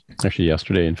actually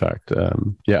yesterday, in fact.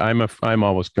 I'm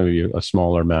always going to be a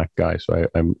smaller Mac guy, so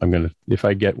I'm going to, if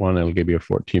I get one, it'll give me a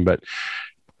 14. But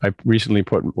I recently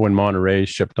when Monterey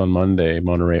shipped on Monday,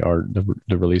 the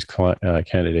release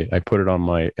candidate, I put it on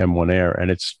my M1 Air,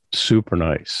 and it's super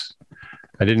nice.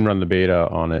 I didn't run the beta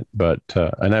on it, but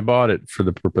and I bought it for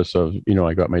the purpose of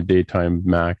I got my daytime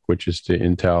Mac, which is to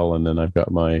Intel, and then I've got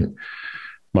my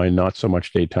not so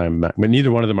much daytime Mac, but neither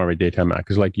one of them are my daytime Mac.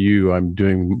 Because like you, I'm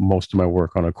doing most of my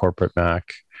work on a corporate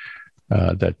Mac.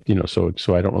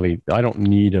 So I don't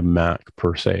need a Mac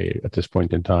per se at this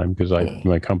point in time because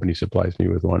my company supplies me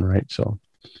with one, right? So,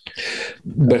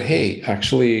 but hey,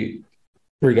 actually,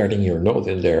 regarding your note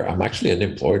in there, I'm actually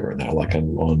unemployed right now. Like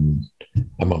I'm on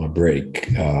a break.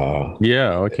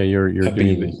 Okay. You're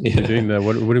doing the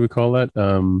what do we call that?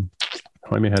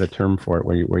 I may had a term for it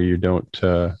where you don't.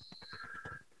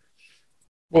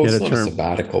 Well, it's not a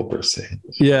sabbatical per se.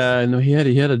 Yeah, no, he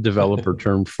had a developer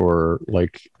term for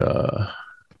like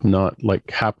not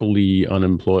like happily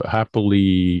unemployed,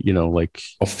 like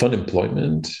fun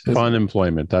employment. Fun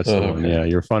employment. That's the one. Yeah,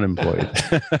 you're fun employed.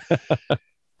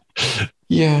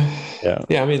 Yeah.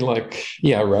 I mean,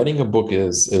 writing a book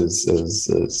is.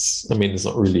 I mean, it's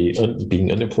not really being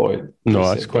unemployed. No,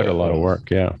 that's quite a lot of work.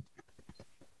 Yeah.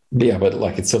 Yeah, but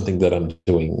like it's something that I'm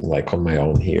doing like on my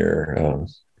own here.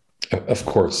 of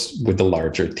course, with the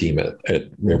larger team at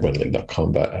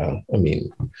RareWenlink.com, but I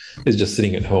mean, it's just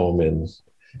sitting at home and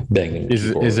banging.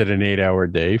 Is it an 8-hour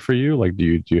day for you? Like,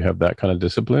 do you have that kind of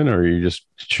discipline, or you just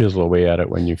chisel away at it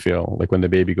when you feel like when the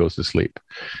baby goes to sleep?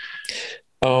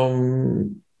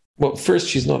 Well, first,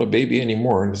 she's not a baby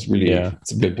anymore, and it's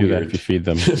a bit do weird that if you feed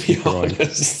them. To be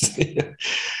honest.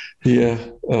 Yeah.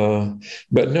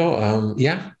 But no,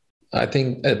 I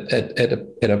think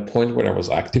at a point when I was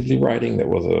actively writing,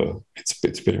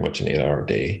 it's pretty much an 8-hour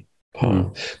day.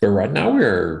 But right now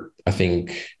I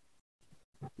think,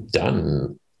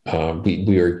 done.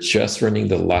 We are just running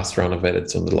the last round of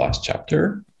edits on the last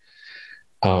chapter,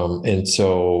 and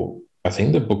so I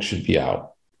think the book should be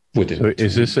out within. So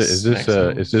is this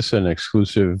an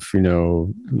exclusive,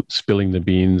 spilling the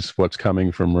beans, what's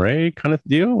coming from Ray kind of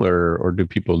deal, or do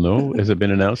people know? Has it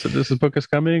been announced that this book is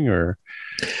coming, or?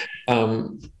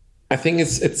 I think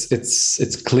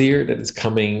it's clear that it's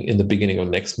coming in the beginning of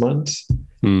next month.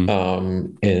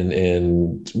 And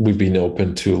we've been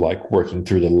open to working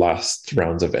through the last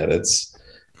rounds of edits,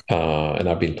 and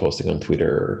I've been posting on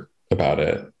Twitter about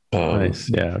it. Nice.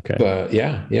 Yeah. Okay. But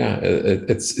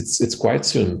it's quite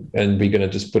soon, and we're gonna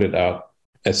just put it out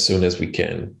as soon as we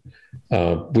can.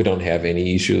 We don't have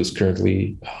any issues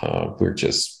currently. We're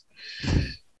just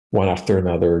one after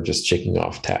another, just checking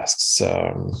off tasks,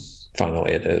 final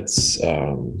edits,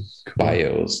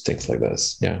 bios, things like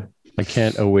this. Yeah. I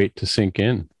can't await to sink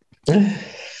in.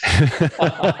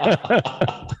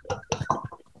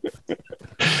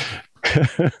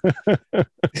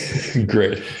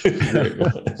 Great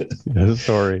one.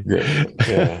 Sorry. Great.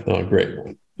 Yeah. No, great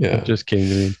one. Yeah. It just came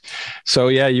to me. So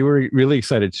yeah, you were really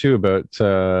excited too about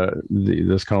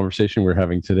this conversation we're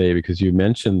having today, because you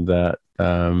mentioned that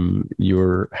you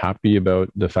were happy about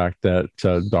the fact that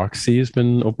DocC has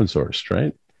been open sourced,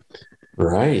 right?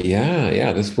 Right.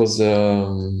 Yeah. This was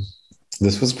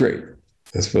great.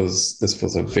 This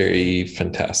was a very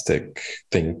fantastic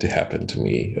thing to happen to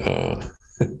me,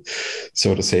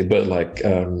 so to say. But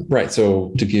right.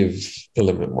 So to give a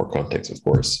little bit more context, of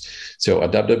course. So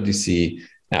at WWDC,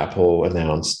 Apple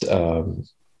announced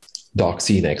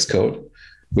DocC in Xcode,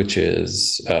 which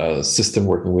is a system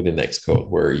working within Xcode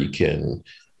where you can,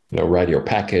 write your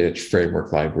package,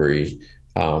 framework library,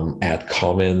 add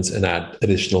comments and add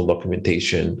additional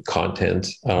documentation content,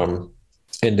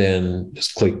 and then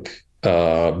just click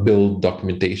build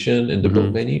documentation in the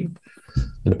build menu,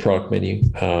 in the product menu,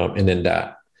 and then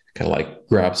that kind of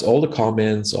grabs all the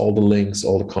comments, all the links,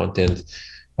 all the content,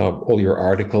 all your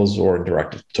articles or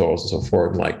interactive tutorials and so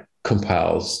forth, and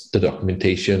compiles the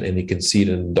documentation, and you can see it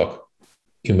in the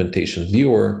documentation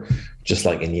viewer, just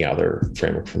like any other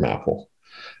framework from Apple.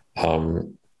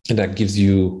 And that gives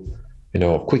you,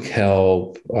 quick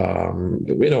help.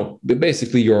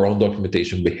 Basically your own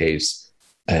documentation behaves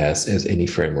as any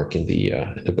framework in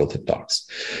the built-in docs.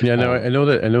 Yeah, no, I know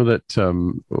that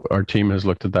our team has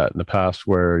looked at that in the past,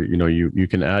 where you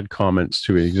can add comments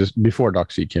to it. Just before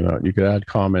DocC came out, you could add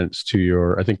comments to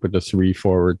your, I think with the 3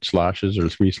 forward slashes or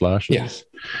 3 slashes. Yes.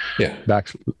 Yeah.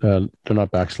 They're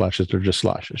not backslashes; they're just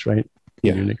slashes, right?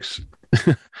 Yeah. Unix.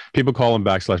 People call them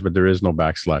backslash, but there is no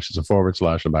backslash. It's a forward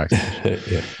slash, a backslash.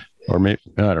 Yeah. Or maybe,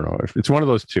 I don't know, if it's one of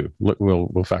those two.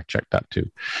 We'll fact check that too.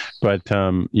 But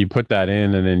you put that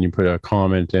in, and then you put a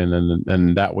comment in,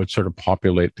 and that would sort of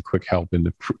populate the quick help in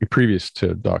the previous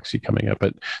to DocC coming up.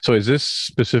 But so is this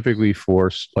specifically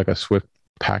for a Swift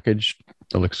package,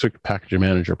 like Swift package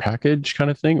manager package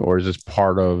kind of thing, or is this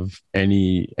part of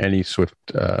any Swift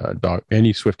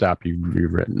any Swift app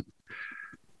you've written?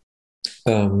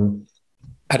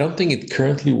 I don't think it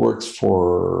currently works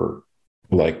for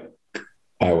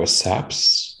iOS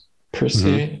apps per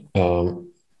se. I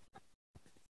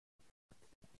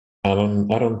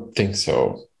don't think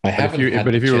so. I haven't.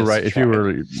 If you were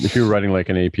writing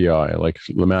an API,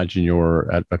 imagine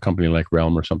you're at a company like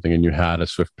Realm or something, and you had a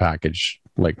Swift package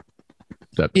that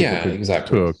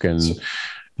exactly took, and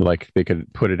they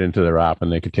could put it into their app,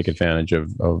 and they could take advantage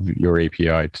of your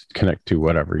API to connect to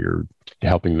whatever you're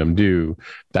helping them do.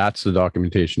 That's the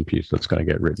documentation piece that's going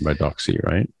to get written by DocC,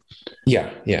 right? Yeah.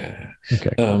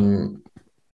 Okay.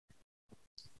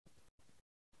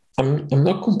 I'm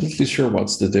not completely sure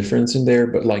what's the difference in there,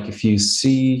 but if you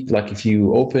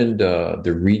open the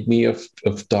README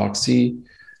of DocC,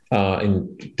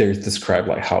 and there's described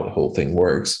how the whole thing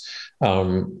works.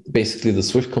 Basically, the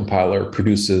Swift compiler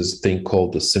produces a thing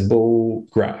called the symbol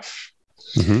graph,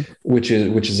 which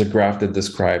is a graph that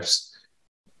describes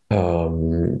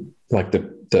the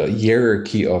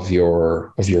hierarchy of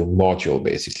your module.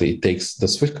 Basically, it takes the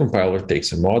Swift compiler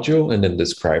takes a module and then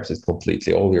describes it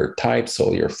completely, all your types,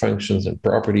 all your functions and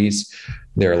properties.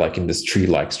 They're like in this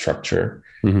tree-like structure.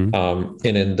 Mm-hmm.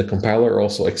 And then the compiler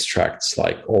also extracts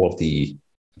like all of the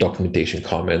documentation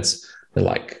comments and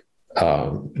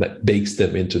that bakes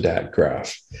them into that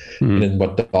graph. Mm-hmm. And then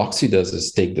what DocC does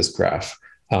is take this graph,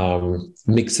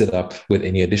 mix it up with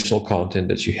any additional content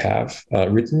that you have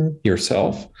written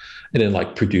yourself, and then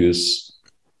like produce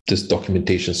this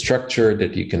documentation structure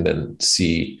that you can then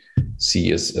see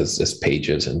as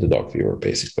pages in the doc viewer,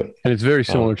 basically. And it's very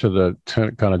similar to the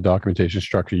kind of documentation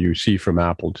structure you see from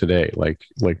Apple today, like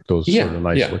those sort of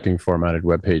nice looking formatted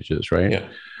web pages, right?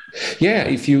 Yeah.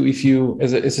 If you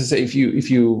as I say, if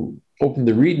you open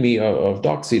the README of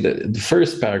DocC, the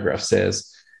first paragraph says,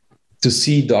 to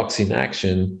see DocC in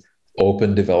action,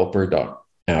 open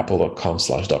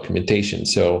developer.apple.com/documentation.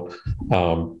 So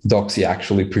DocC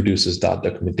actually produces that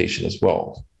documentation as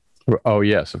well. Oh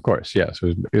yes, of course, yes.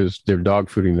 It was they're dog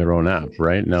fooding their own app,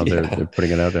 right? Now they're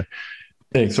putting it out there.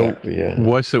 Exactly.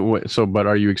 But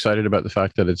are you excited about the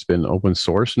fact that it's been open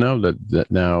source now?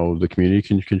 That now the community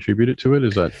can contribute it to it?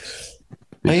 Is that?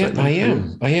 I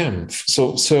am.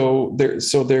 So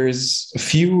there's a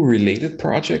few related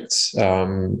projects.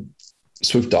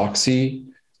 Swift DocC,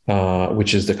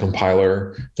 which is the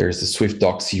compiler. There's the Swift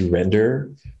DocC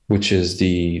render, which is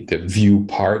the view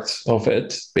part of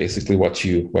it. Basically, what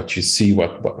you see,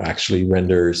 what actually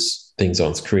renders things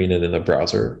on screen and in the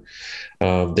browser.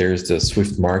 There's the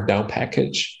Swift Markdown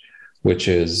package, which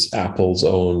is Apple's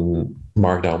own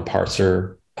Markdown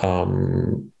parser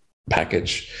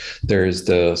package. There's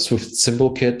the Swift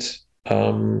Symbol Kit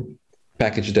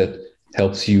package that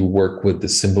helps you work with the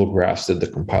symbol graphs that the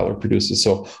compiler produces.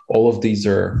 So all of these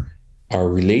are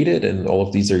related, and all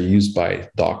of these are used by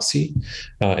DocC.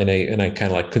 And I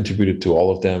kind of like contributed to all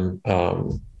of them.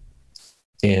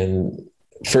 And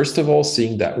first of all,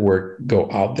 seeing that work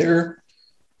go out there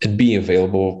and be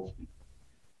available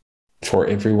for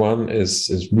everyone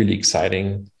is really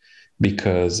exciting,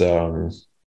 because I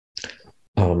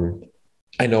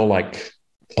know like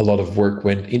a lot of work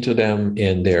went into them,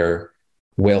 and they're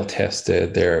well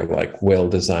tested, they're like well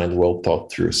designed, well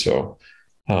thought through. So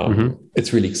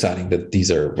it's really exciting that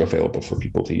these are available for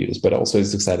people to use. But also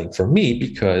it's exciting for me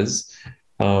because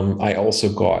I also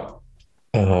got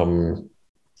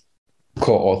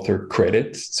co-author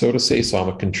credit, so to say. So I'm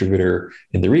a contributor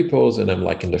in the repos, and I'm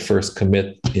like in the first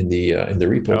commit in the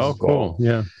repos. Oh, as well. Cool.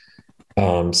 Yeah.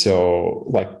 So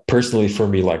like personally for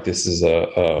me, like this is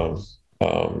a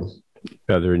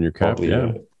feather in your cap.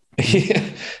 Yeah. Yeah,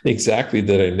 exactly,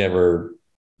 that I never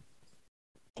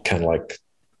kind of like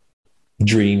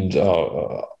dreamed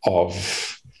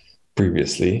of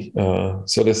previously.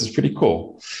 So this is pretty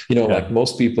cool. Like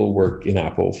most people work in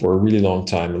Apple for a really long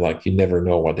time, and like you never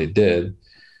know what they did.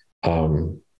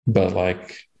 But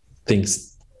like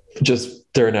things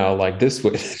just turn out like this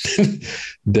way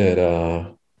that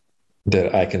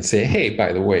I can say, hey,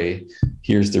 by the way,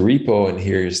 here's the repo, and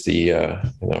here's the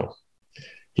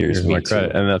here's my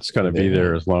credit, and that's going to be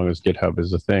there as long as GitHub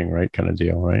is a thing, right? Kind of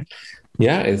deal, right?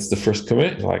 Yeah, it's the first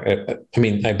commit. Like, I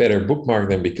mean, I better bookmark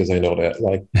them, because I know that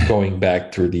like going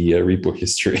back through the repo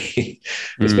history,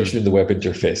 especially in the web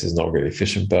interface, is not very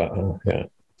efficient. But yeah,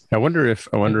 I wonder if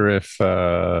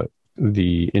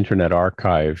the Internet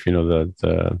Archive,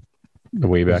 the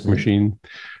Wayback Machine,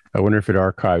 I wonder if it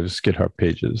archives GitHub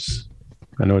pages.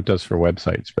 I know it does for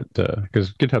websites, but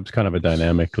because GitHub's kind of a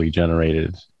dynamically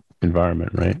generated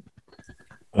environment, right?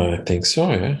 I think so.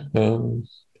 Yeah.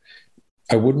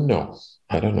 I wouldn't know.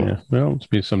 I don't know. Yeah. Well, it's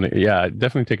be something. Yeah,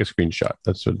 definitely take a screenshot.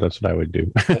 That's what I would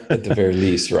do. At the very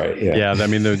least, right? Yeah. Yeah. I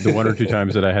mean, the one or two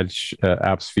times that I had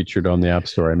apps featured on the App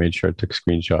Store, I made sure I took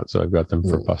screenshots, so I've got them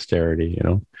for posterity.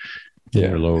 In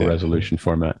their low resolution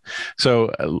format. So,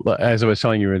 as I was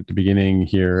telling you at the beginning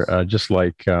here, just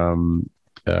like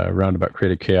Roundabout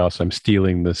Creative Chaos, I'm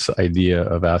stealing this idea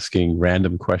of asking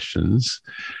random questions.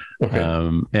 Okay.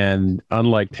 And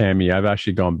unlike Tammy, I've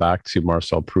actually gone back to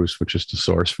Marcel Proust, which is the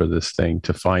source for this thing,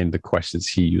 to find the questions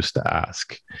he used to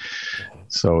ask.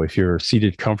 So if you're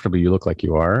seated comfortably, you look like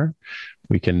you are,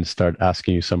 we can start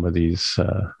asking you some of these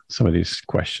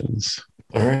questions.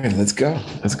 All right, let's go.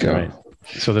 All right.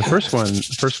 So the first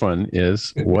one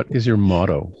is, what is your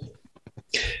motto?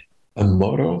 A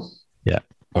motto? Yeah.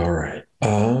 All right.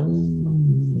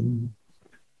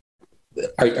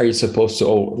 Are you supposed to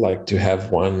like to have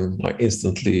one like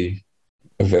instantly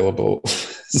available?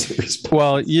 as a response.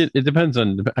 Well, it depends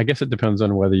on. I guess it depends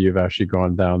on whether you've actually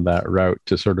gone down that route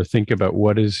to sort of think about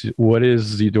what is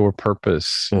your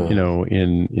purpose.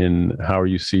 In how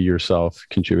you see yourself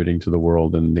contributing to the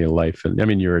world and the life. And I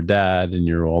mean, you're a dad, and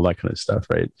you're all that kind of stuff,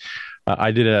 right?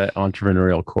 I did an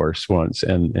entrepreneurial course once,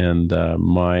 and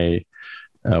my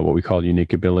what we call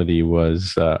unique ability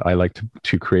was I like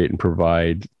to create and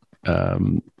provide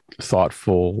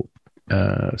thoughtful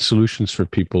solutions for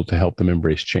people to help them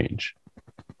embrace change.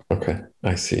 Okay,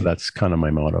 I see. So that's kind of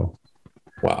my motto.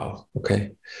 Wow.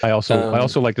 Okay. I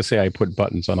also like to say I put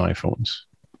buttons on iPhones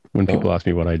when people ask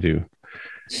me what I do.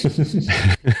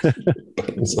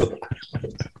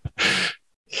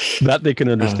 That they can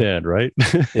understand, right?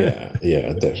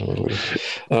 yeah, definitely.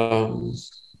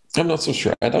 I'm not so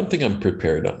sure. I don't think I'm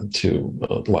prepared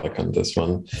to like on this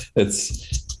one.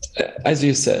 It's as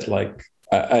you said, like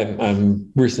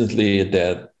I'm recently a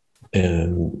dad,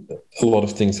 and a lot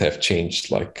of things have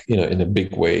changed, like in a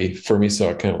big way for me. So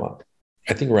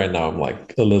I think right now I'm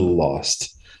like a little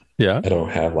lost. Yeah, I don't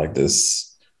have like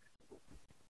this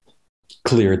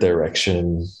clear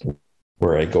direction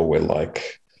where I go with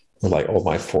like all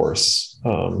my force.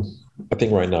 I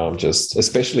think right now I'm just,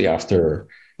 especially after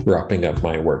wrapping up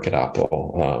my work at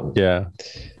Apple.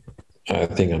 I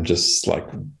think I'm just like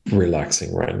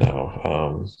relaxing right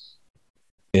now.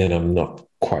 And I'm not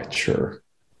quite sure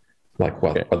like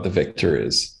what the vector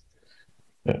is.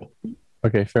 Yeah.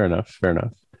 Okay, fair enough.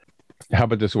 How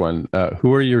about this one?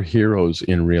 Who are your heroes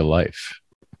in real life?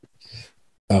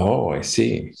 Oh, I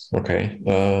see. Okay.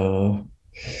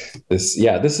 This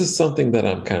is something that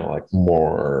I'm kind of like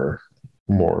more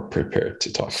prepared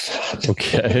to talk about.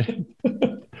 Okay.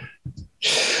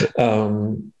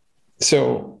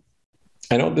 So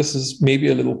I know this is maybe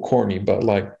a little corny, but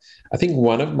like I think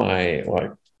one of my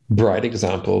like bright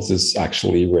examples is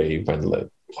actually Ray Van Lith.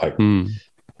 Like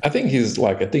I think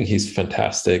he's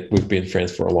fantastic. We've been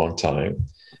friends for a long time.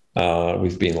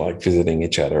 We've been like visiting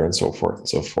each other and so forth and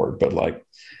so forth. But like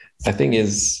I think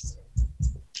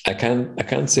I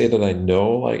can't say that I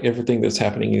know like everything that's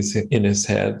happening is in his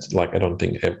head. Like I don't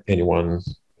think anyone,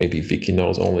 maybe Vicky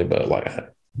knows only, but like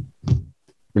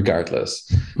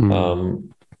regardless.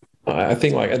 I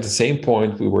think like at the same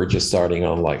point we were just starting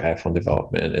on like iPhone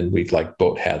development, and we've like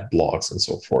both had blogs and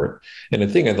so forth. And I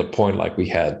think at the point like we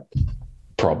had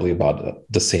probably about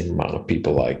the same amount of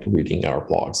people like reading our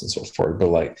blogs and so forth. But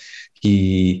like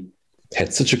he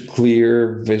had such a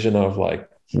clear vision of like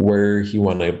where he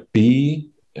wanted to be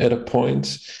at a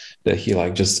point that he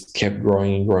like just kept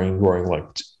growing like,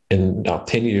 and now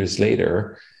 10 years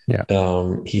later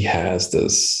he has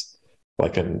this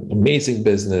like an amazing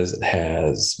business. It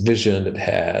has vision, it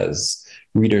has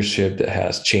readership, that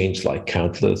has changed like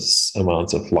countless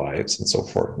amounts of lives and so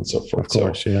forth and so forth. Of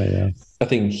course, yeah. I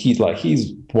think he's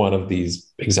one of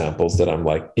these examples that I'm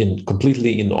like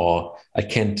completely in awe. I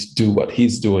can't do what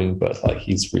he's doing, but like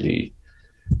he's really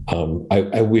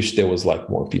I wish there was like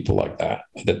more people like that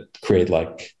create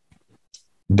like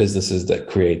businesses that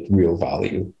create real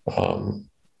value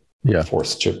for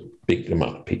such a big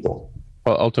amount of people.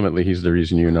 Well, ultimately, he's the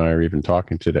reason you and I are even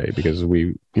talking today, because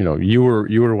you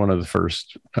were one of the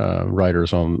first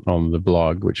writers on the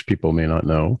blog, which people may not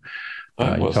know.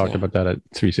 You talked about that at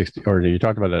 360, or you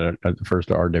talked about that at the first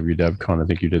RW DevCon. I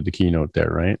think you did the keynote there,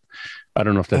 right? I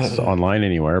don't know if that's online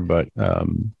anywhere, but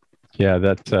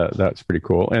that's pretty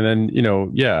cool. And then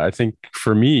I think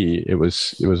for me it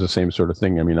was the same sort of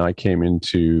thing. I mean, I came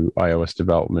into iOS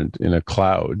development in a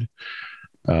cloud.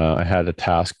 I had a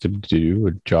task to do,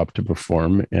 a job to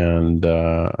perform, and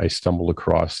I stumbled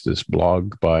across this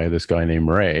blog by this guy named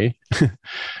Ray,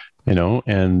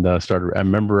 and started. I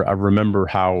remember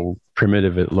how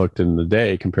primitive it looked in the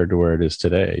day compared to where it is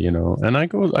today, And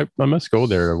I must go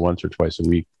there once or twice a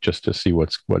week just to see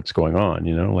what's going on,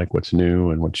 like what's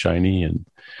new and what's shiny and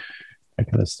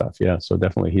that kind of stuff. Yeah, so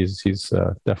definitely he's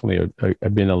definitely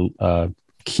been a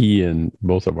key in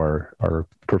both of our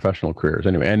professional careers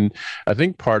anyway. And I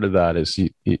think part of that is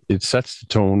it sets the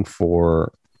tone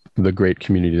for the great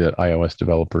community that iOS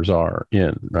developers are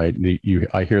in, right?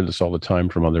 I hear this all the time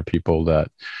from other people that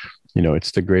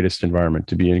it's the greatest environment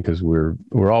to be in because we're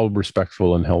all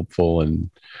respectful and helpful and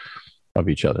of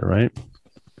each other, right?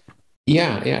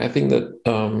 Yeah, I think that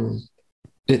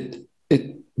it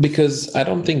because I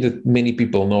don't think that many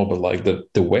people know, but like the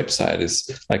website is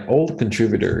like all the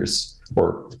contributors,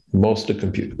 or most of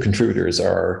the contributors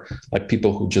are like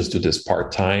people who just do this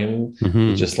part-time,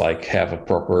 just like have a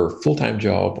proper full-time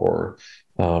job, or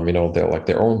they're like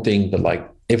their own thing, but like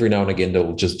every now and again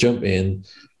they'll just jump in,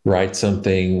 write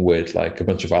something with like a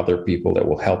bunch of other people that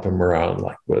will help him around,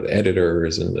 like with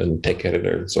editors and tech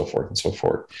editors and so forth and so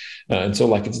forth. And so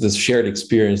like it's this shared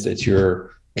experience that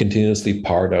you're continuously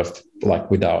part of, like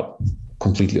without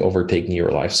completely overtaking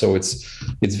your life. So it's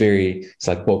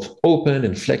like both open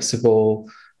and flexible,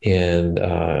 and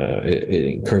it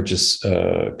encourages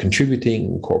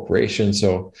contributing, cooperation.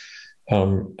 So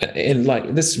and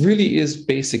like this really is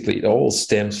basically, it all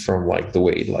stems from like the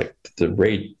way like the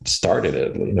rate started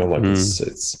it, you know, like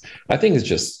it's I think it's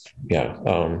just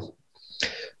I'm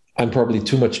probably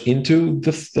too much into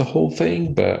the whole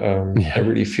thing, but I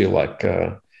really feel like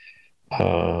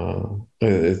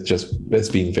it's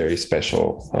been very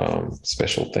special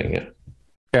thing.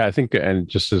 Yeah, I think, and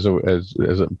just as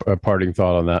a parting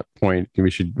thought on that point,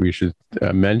 we should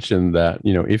mention that,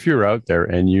 you know, if you're out there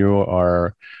and you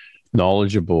are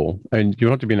knowledgeable, and you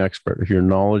don't have to be an expert, if you're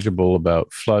knowledgeable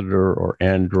about Flutter or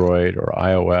Android or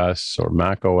iOS or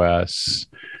Mac OS,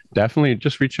 definitely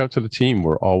just reach out to the team.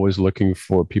 We're always looking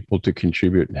for people to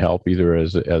contribute and help, either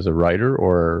as a writer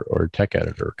or tech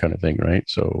editor kind of thing, right?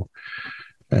 So,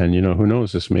 and you know, who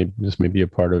knows, this may be a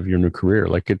part of your new career.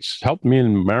 Like it's helped me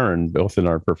and Marin both in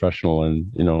our professional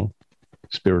and, you know,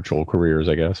 spiritual careers,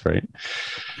 I guess, right?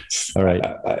 All right.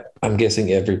 I'm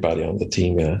guessing everybody on the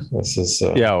team, this is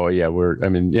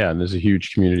and there's a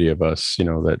huge community of us, you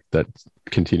know, that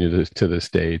continue to this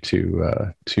day to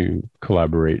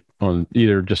collaborate on,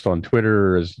 either just on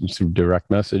Twitter or as some direct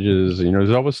messages. You know,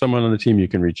 there's always someone on the team you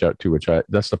can reach out to,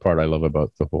 that's the part I love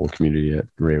about the whole community at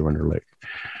Ray Wonder Lake.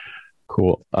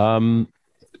 Cool. I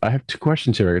have two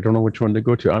questions here. I don't know which one to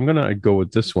go to. I'm gonna go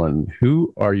with this one.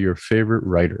 Who are your favorite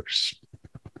writers?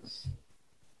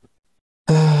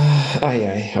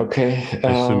 Okay.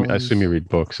 I assume you read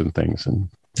books and things and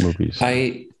movies.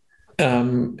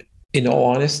 In all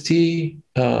honesty,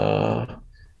 I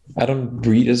don't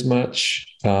read as much,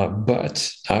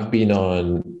 but I've been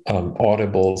on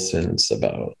Audible since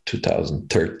about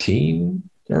 2013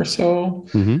 or so,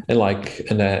 and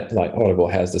that Audible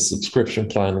has the subscription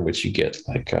plan in which you get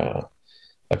like a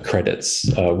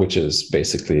credits, which is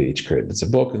basically each credit is a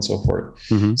book and so forth.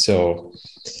 So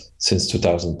since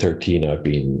 2013, I've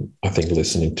been, I think,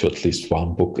 listening to at least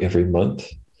one book every month,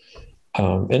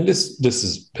 and this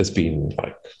has been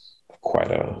like quite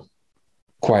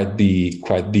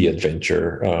the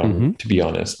adventure, to be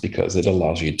honest, because it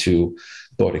allows you to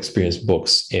both experience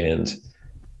books and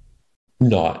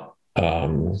not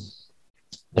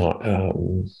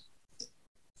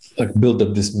like build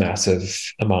up this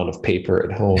massive amount of paper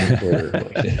at home where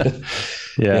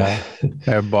I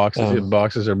have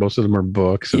boxes or most of them are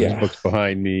books, and there's books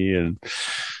behind me, and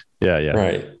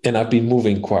right. And I've been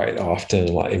moving quite often,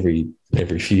 like every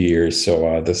few years,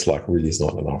 so this like really is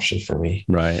not an option for me,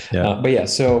 right?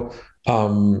 So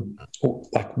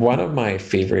like one of my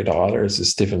favorite authors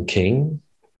is Stephen King.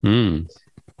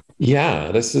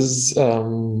 This is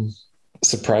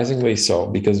surprisingly so,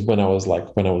 because when I was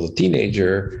a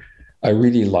teenager, I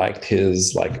really liked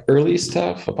his like early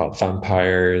stuff about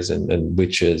vampires and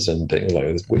witches and things like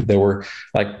this. They were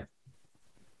like,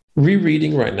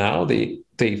 rereading right now, they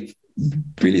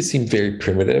really seem very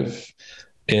primitive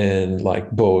in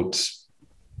like both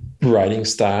writing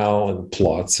style and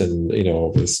plots, and you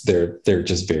know, they're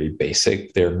just very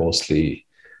basic. They're mostly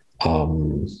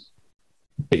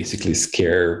basically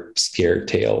scare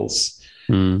tales.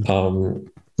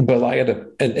 But like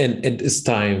at this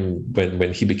time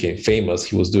when he became famous,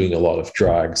 he was doing a lot of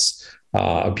drugs,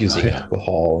 abusing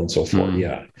alcohol and so forth.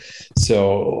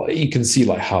 So you can see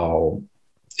like how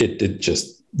it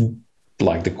just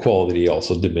like the quality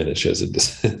also diminishes in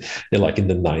this like in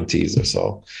the 90s or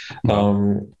so.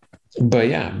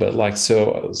 But like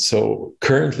so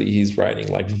currently he's writing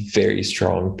like very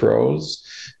strong prose,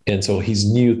 and so his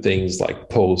new things like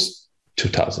post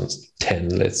 2010,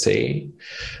 let's say,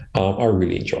 I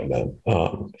really enjoy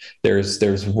them.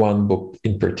 There's one book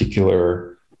in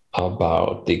particular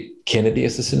about the Kennedy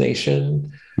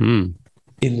assassination,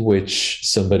 in which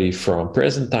somebody from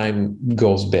present time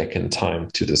goes back in time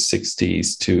to the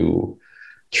 60s to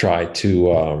try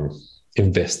to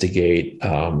investigate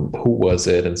who was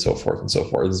it and so forth and so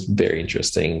forth. It's very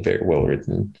interesting, very well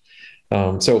written.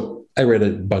 So I read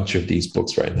a bunch of these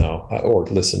books right now, or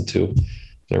listened to.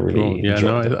 I really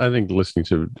I think listening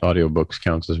to audiobooks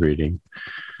counts as reading.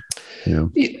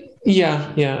 You know?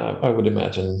 I would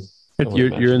imagine.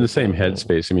 You're in the same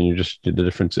headspace. I mean, you're just the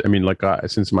difference. I mean, like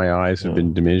since my eyes have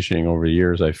been diminishing over the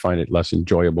years, I find it less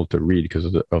enjoyable to read because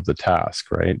of the task,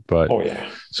 right? But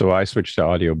so I switched to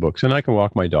audiobooks, and I can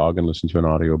walk my dog and listen to an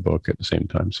audiobook at the same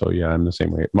time. So yeah, I'm the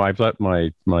same way. I've let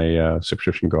my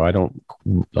subscription go. I don't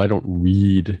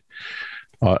read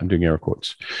I'm doing air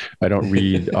quotes. I don't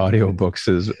read audiobooks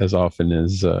as often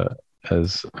as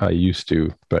I used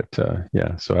to, but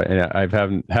yeah. So I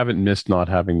haven't missed not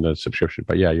having the subscription.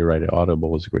 But yeah, you're right.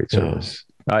 Audible is a great service.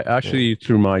 I actually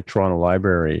through my Toronto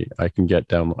library, I can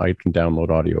download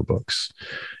audiobooks,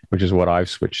 which is what I've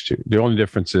switched to. The only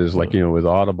difference is, like, with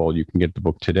Audible, you can get the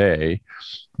book today.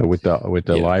 But with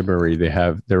the library,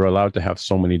 they're allowed to have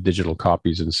so many digital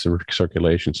copies in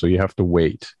circulation, so you have to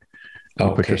wait. You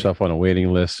put yourself on a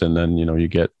waiting list, and then you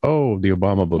get, the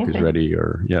Obama book is ready.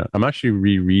 Or I'm actually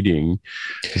rereading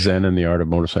Zen and the Art of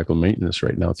Motorcycle Maintenance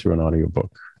right now through an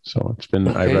audiobook. So it's been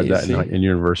I read that in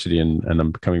university, and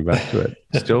I'm coming back to it.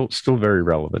 Still very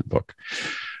relevant book.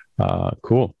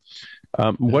 Cool.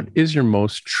 What is your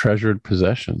most treasured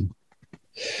possession?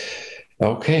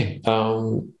 Okay.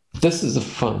 This is a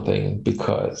fun thing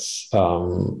because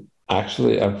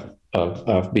actually I've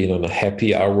been on a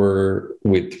happy hour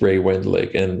with Ray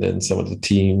Wendlick and some of the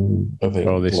team. I think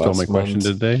they stole my question,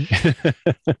 did they?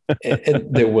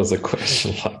 and there was a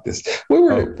question like this. We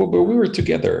were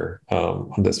together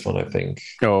on this one, I think.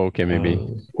 Oh, okay, maybe.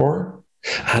 Or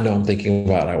I know I'm thinking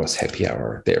about I was happy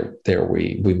hour. There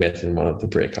we met in one of the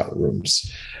breakout rooms.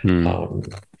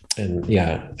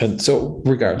 And so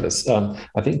regardless,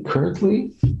 I think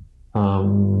currently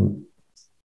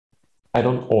I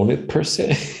don't own it per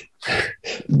se,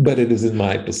 but it is in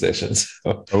my possession.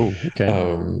 So,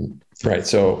 okay. Right.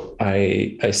 So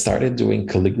I started doing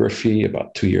calligraphy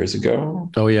about 2 years ago.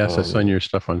 Oh, yes. I saw your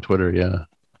stuff on Twitter. Yeah.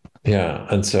 Yeah.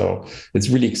 And so it's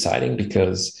really exciting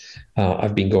because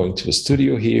I've been going to a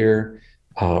studio here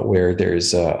where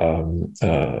there's an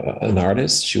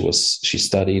artist. She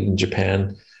studied in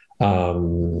Japan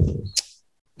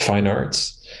fine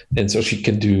arts. And so she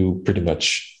can do pretty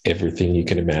much everything you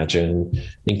can imagine,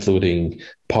 including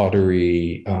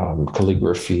pottery,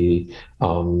 calligraphy,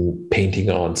 painting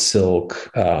on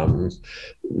silk,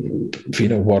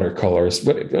 watercolors.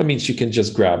 But I mean, she can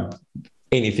just grab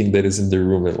anything that is in the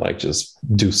room and like just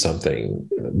do something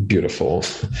beautiful.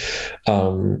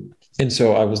 And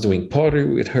so I was doing pottery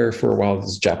with her for a while.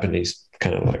 This Japanese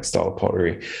kind of like style of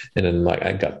pottery. And then like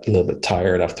I got a little bit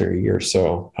tired after a year or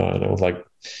so. And I was like,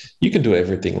 you can do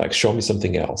everything, like show me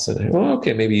something else. And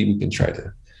okay, maybe we can try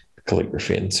the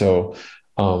calligraphy. And so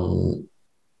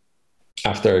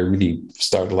after I really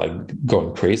started like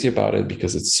going crazy about it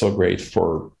because it's so great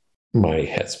for my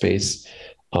headspace,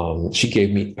 she gave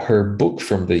me her book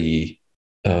from the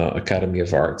Academy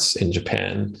of Arts in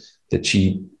Japan that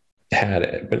she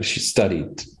had when she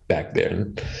studied back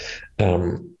then.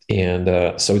 So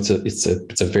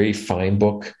it's a very fine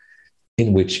book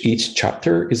in which each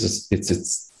chapter is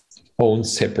its own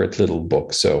separate little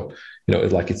book. So,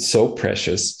 it's so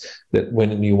precious that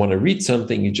when you want to read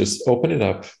something, you just open it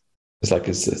up. It's like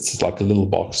a little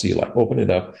box. So you like open it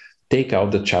up, take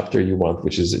out the chapter you want,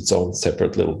 which is its own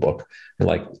separate little book, and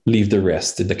like leave the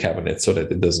rest in the cabinet so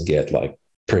that it doesn't get like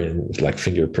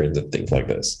fingerprints and things like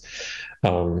this.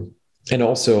 And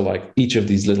also like each of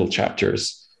these little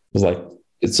chapters was like,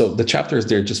 so the chapters,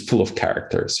 they're just full of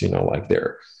characters, like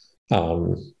they're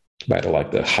by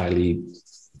the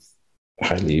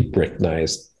highly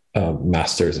recognized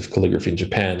masters of calligraphy in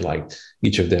Japan. Like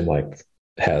each of them like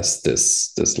has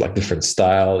this like different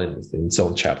style in its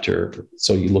own chapter.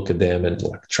 So you look at them and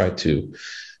like try to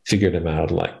figure them out,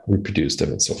 and like reproduce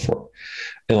them and so forth.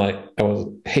 And like I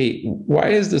was, hey, why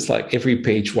is this like every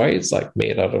page? Why it's like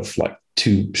made out of like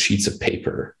 2 sheets of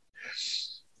paper?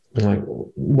 I'm like,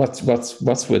 what's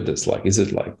with this? Like, is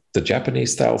it like the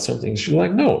Japanese style something? She's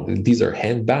like, no, these are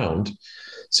hand bound.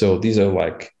 So these are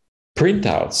like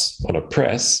printouts on a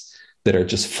press that are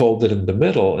just folded in the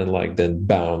middle and like then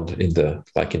bound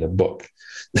in a book.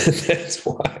 That's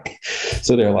why.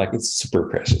 So they're like, it's super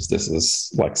precious. This is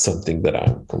like something that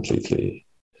I'm completely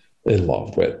in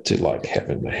love with to like have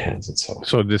in my hands and so on.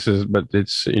 So but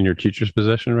it's in your teacher's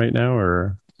possession right now,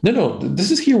 or? No,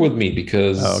 this is here with me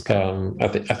because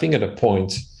I think at a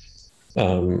point,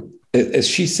 as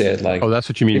she said, like, that's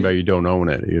what you mean by you don't own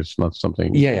it. It's not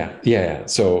something. Yeah.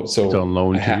 So it's on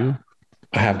loan to you.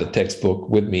 I have the textbook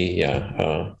with me.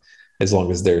 Yeah, as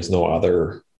long as there's no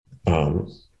other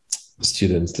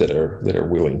students that are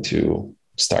willing to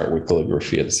start with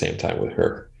calligraphy at the same time with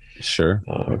her. Sure.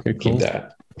 Okay. Cool. Keep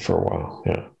that for a while.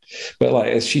 Yeah, but like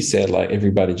as she said, like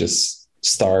everybody just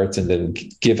starts and then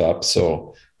give up.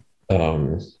 So.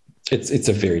 It's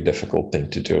a very difficult thing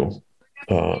to do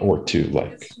or to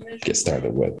like get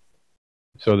started with.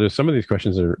 So there's some of these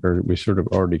questions are we sort of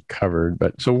already covered,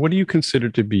 but so what do you consider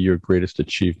to be your greatest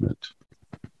achievement?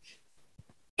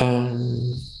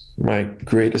 My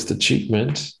greatest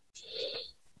achievement,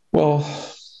 well,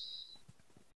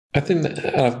 I think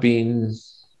that I've been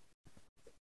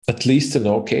at least an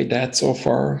okay dad so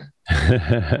far.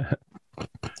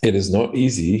 It is not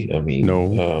easy. I mean,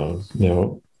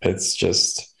 No. it's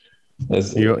just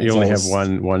You only have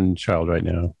always, one child right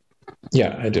now.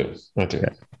 yeah, I do.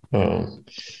 Yeah.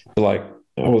 Like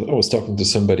I was talking to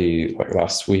somebody like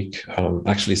last week,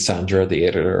 actually Sandra, the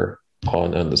editor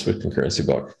on the Swift concurrency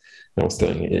blog. I was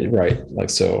telling it right, like,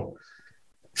 so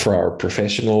for our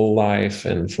professional life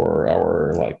and for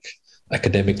our like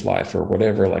academic life or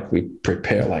whatever, like we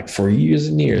prepare like for years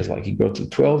and years, like you go to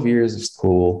 12 years of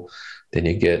school, then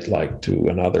you get like to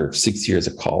another 6 years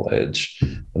of college,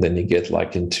 and then you get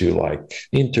like into like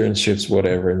internships,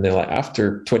 whatever. And then like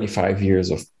after 25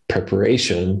 years of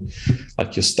preparation,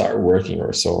 like you start working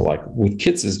or so. Like with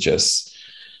kids is just,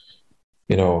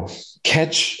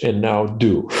 catch and now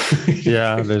do.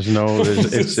 Yeah,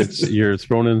 it's you're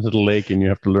thrown into the lake and you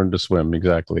have to learn to swim.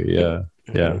 Exactly. Yeah.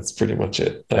 Yeah. That's pretty much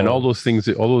it. And all those things,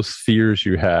 all those fears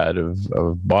you had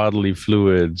of bodily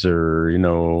fluids, or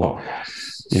oh,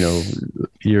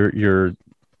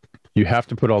 you have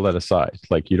to put all that aside.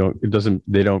 Like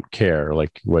they don't care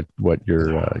like what your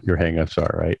hangups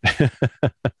are, right?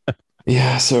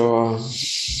 yeah. So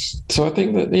I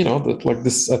think that that like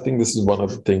this. I think this is one of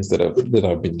the things that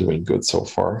I've been doing good so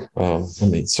far. I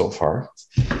mean, so far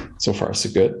so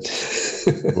good.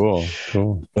 Cool.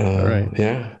 All right.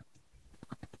 Yeah.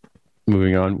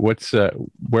 Moving on.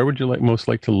 Where would you most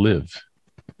like to live?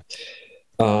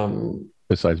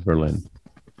 Besides Berlin?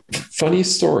 Funny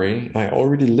story. I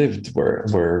already lived where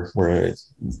I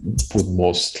would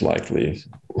most likely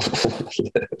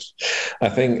live. I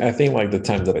think like the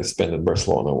time that I spent in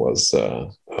Barcelona was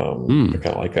kind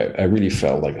of like I really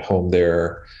felt like home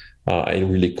there. I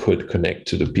really could connect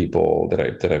to the people that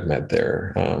I've met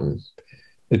there.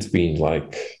 It's been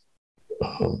like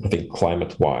I think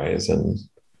climate wise and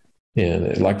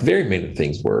like very many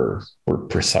things were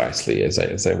precisely as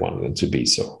I wanted them to be.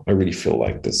 So I really feel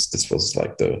like this was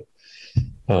like the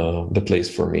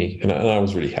place for me, and I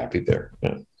was really happy there.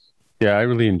 Yeah, I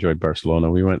really enjoyed Barcelona.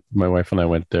 My wife and I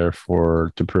went there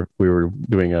we were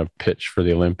doing a pitch for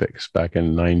the Olympics back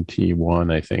in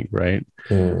 91, I think, right?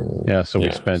 Yeah, so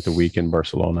we spent a week in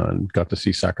Barcelona and got to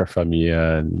see Sacra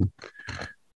Familia and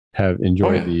have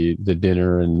enjoyed the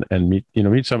dinner and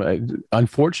meet some.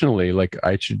 Unfortunately, like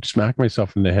I should smack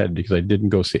myself in the head because I didn't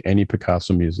go see any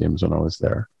Picasso museums when I was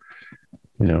there.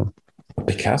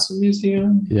 Picasso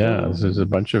Museum. Yeah, there's a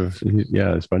bunch of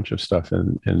stuff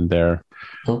in there.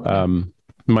 Okay.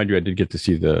 Mind you, I did get to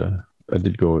see I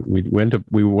did go. We landed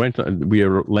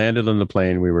on the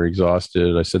plane. We were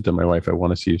exhausted. I said to my wife, "I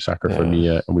want to see Sacra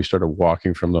Familia," and we started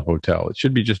walking from the hotel. It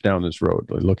should be just down this road.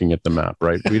 Like, looking at the map,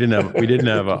 right? We didn't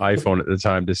have an iPhone at the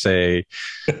time to say,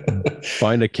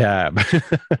 "Find a cab."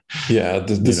 Yeah,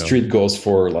 the street goes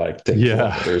for like 10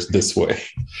 kilometers this way.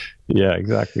 Yeah,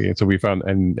 exactly. And so we found,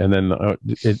 and then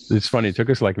it's funny. It took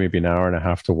us like maybe an hour and a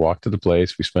half to walk to the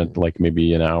place. We spent like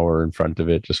maybe an hour in front of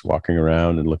it, just walking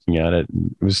around and looking at it.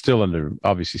 And it was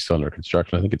obviously still under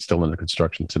construction. I think it's still under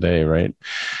construction today, right?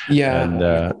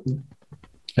 Yeah.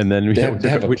 And then they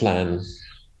have a plan.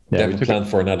 Yeah, they have a plan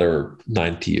for another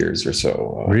 90 years or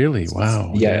so. Really?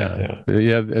 Wow. Yeah.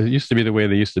 It used to be the way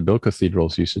they used to build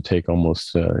cathedrals. Used to take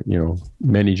almost,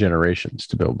 many generations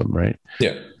to build them, right?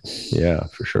 Yeah. Yeah,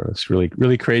 for sure. It's really,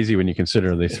 really crazy when you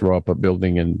consider they throw up a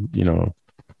building in,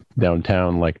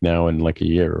 downtown like now in like a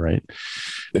year, right?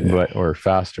 Yeah. Or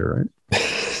faster,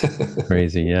 right?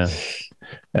 Crazy. Yeah.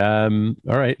 All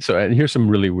right. So here's some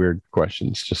really weird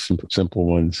questions, just some simple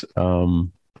ones.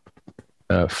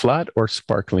 Flat or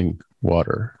sparkling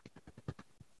water?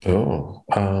 Oh,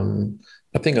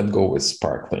 I think I'd go with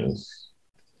sparkling.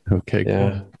 Okay.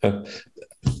 Yeah. Cool.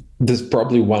 This is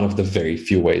probably one of the very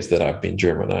few ways that I've been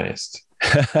Germanized.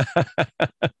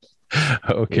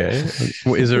 Okay.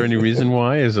 Is there any reason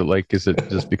why? Is it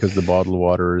just because the bottled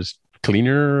water is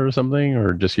cleaner or something,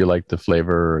 or just you like the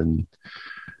flavor? And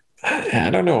I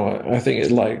don't know. I think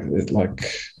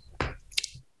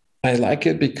I like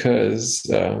it because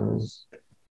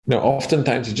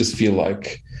oftentimes you just feel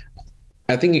like,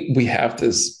 I think we have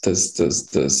this what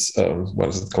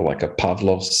is it called, like a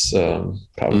Pavlov's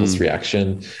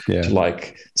reaction to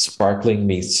like sparkling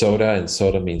means soda and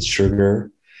soda means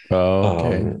sugar. Oh,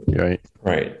 okay.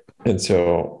 Right. And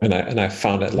so I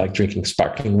found that like drinking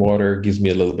sparkling water gives me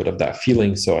a little bit of that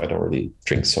feeling, so I don't really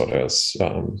drink sodas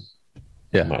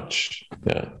much.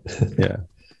 Yeah. Yeah.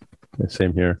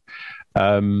 Same here.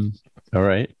 All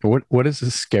right. What is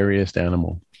the scariest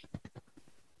animal?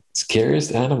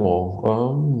 Scariest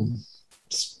animal?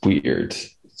 It's weird.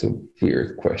 It's a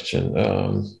weird question.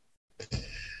 I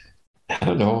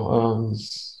don't know.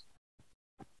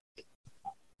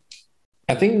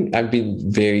 I think I've been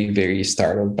very, very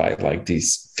startled by like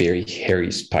these very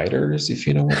hairy spiders, if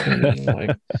you know what I mean.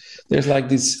 Like there's like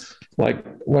this, like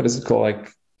what is it called? Like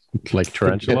In Peppa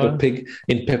tarantula?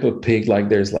 Pig, like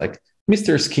there's like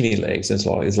Mr. Skinny Legs and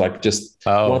so on. It's like just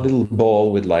one Oh, little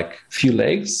ball with like few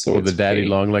legs. So well, the it's daddy okay.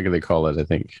 long leg, they call it, I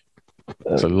think.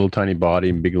 Uh, It's a little tiny body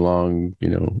and big long,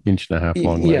 inch and a half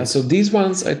long yeah, so legs. these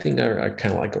ones I think are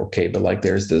kind of like okay, but like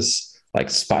there's this like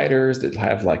spiders that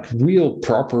have like real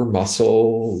proper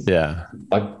muscle Yeah.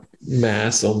 like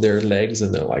mass on their legs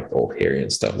and they're like all hairy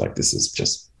and stuff. Like this is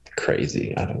just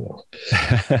crazy. I don't know.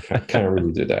 I can't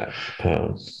really do that.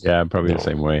 Yeah, probably the No.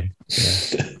 same way.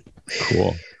 Yeah.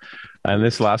 Cool. And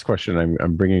this last question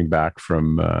I'm bringing back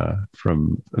from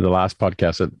the last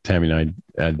podcast that Tammy and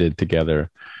I did together.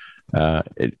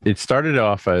 It started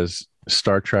off as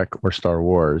Star Trek or Star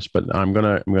Wars, but I'm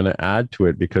gonna add to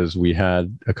it because we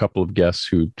had a couple of guests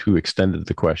who extended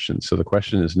the question. So the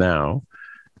question is now: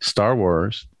 Star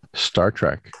Wars, Star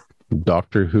Trek,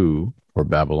 Doctor Who, or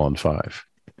Babylon 5?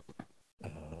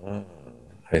 Uh,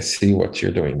 I see what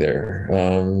you're doing there.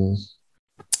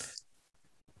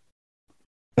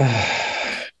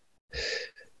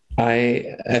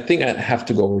 I think I'd have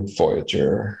to go with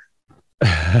Voyager.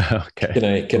 Okay.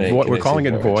 Can We're I say calling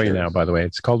it Voy Voyager? now, by the way.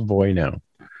 It's called Voy now.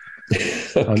 I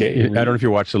Okay, don't know really? if you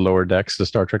watch the Lower Decks, the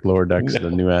Star Trek Lower Decks, the No.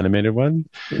 new animated one.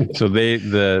 So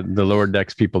the Lower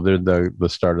Decks people, they're the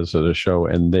starters of the show,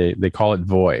 and they call it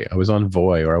Voy. I was on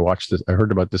Voy, or I watched this. I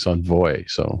heard about this on Voy.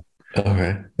 So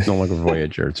Okay. it's no longer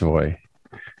Voyager, it's Voy.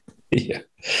 Yeah.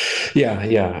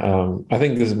 Yeah. I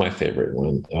think this is my favorite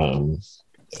one.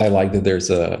 I like that there's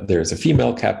a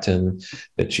female captain,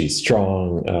 that she's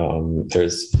strong.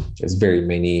 There's very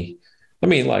many. I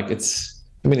mean,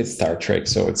 it's Star Trek,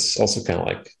 so it's also kind of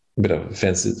like a bit of a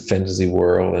fantasy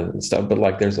world and stuff. But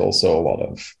like, there's also a lot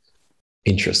of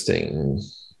interesting,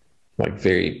 like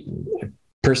very like,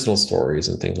 personal stories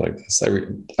and things like this.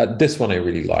 This one I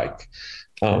really like.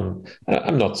 I'm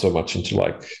not so much into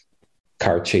like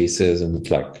car chases and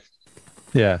like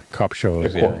Yeah, cop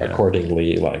shows. Yeah, yeah.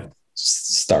 accordingly like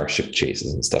starship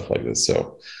chases and stuff like this.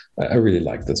 So I really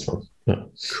like this one. Yeah.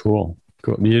 Cool.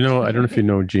 Cool. I don't know if you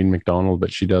know Jean McDonald,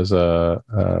 but she does a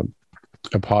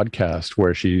podcast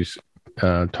where she's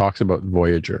talks about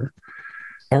Voyager.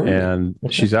 Oh, really? And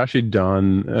Okay. she's actually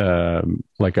done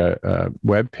like a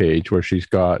web page where she's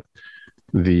got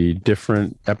the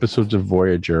different episodes of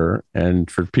Voyager, and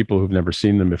for people who've never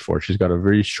seen them before, she's got a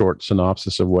very short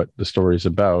synopsis of what the story is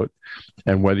about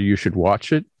and whether you should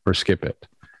watch it or skip it.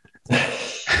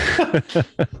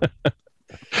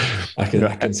 I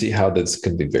can see how this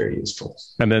can be very useful.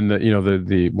 And then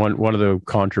the one of the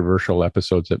controversial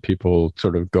episodes that people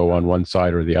sort of go on one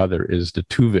side or the other is the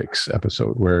Tuvix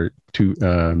episode, where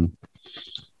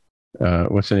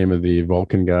what's the name of the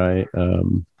Vulcan guy?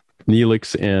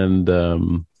 Neelix and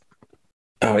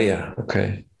Oh yeah,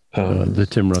 okay. the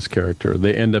Tim Russ character.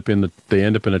 They end up in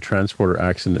a transporter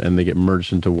accident and they get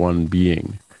merged into one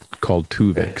being called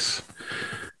Tuvix.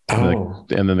 Oh,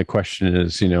 And then the question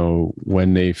is,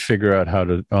 when they figure out how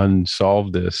to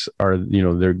unsolve this, they're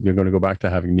going to go back to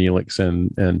having Neelix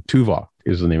and Tuvok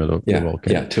is the name of the yeah,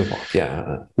 Vulcan. yeah, Tuvok,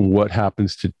 yeah. What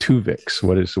happens to Tuvix?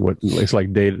 It's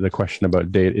like data? The question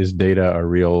about data, is Data a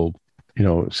real,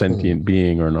 sentient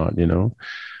being or not?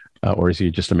 Or is he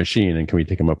just a machine, and can we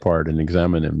take him apart and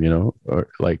examine him? Or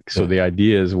so Yeah. the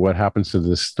idea is, what happens to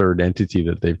this third entity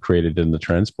that they've created in the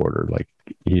transporter? Like,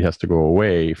 he has to go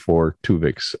away for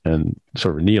Tuvix and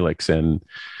sort of Neelix and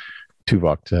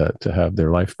Tuvok to have their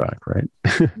life back, right?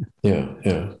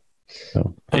 Yeah.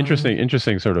 So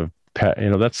interesting sort of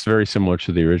that's very similar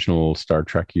to the original Star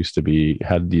Trek used to be,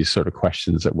 had these sort of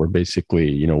questions that were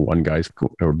basically, one guy's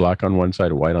or black on one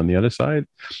side, white on the other side,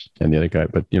 and the other guy,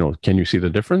 but can you see the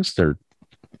difference? They're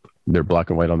black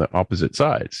and white on the opposite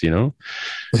sides, they're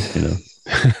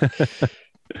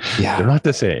Yeah. not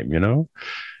the same,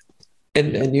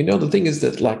 And the thing is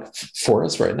that like for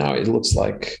us right now, it looks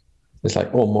like it's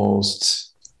like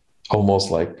almost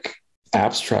like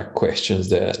abstract questions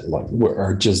that like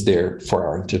are just there for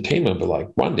our entertainment, but like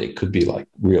one day could be like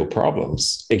real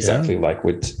problems. Exactly like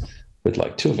with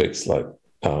like Tuvix, like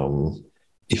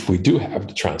if we do have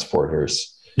the transporters,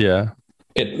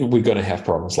 we're gonna have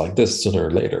problems like this sooner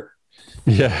or later.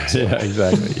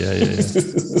 Exactly.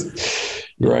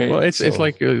 Right. Well, it's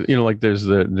like like there's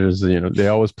they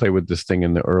always play with this thing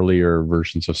in the earlier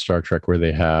versions of Star Trek where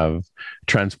they have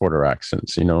transporter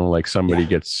accidents. Like somebody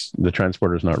gets, the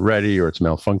transporter's not ready or it's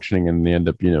malfunctioning, and they end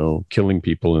up killing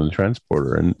people in the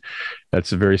transporter. And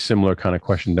that's a very similar kind of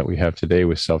question that we have today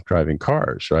with self-driving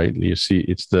cars, right? You see,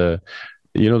 it's the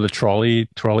the trolley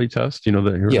test,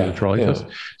 the trolley test.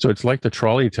 So it's like the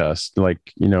trolley test, like,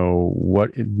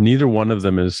 neither one of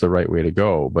them is the right way to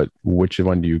go, but which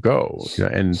one do you go?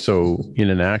 And so in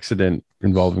an accident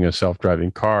involving a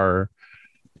self-driving car,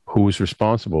 who's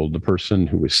responsible? The person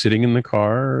who was sitting in the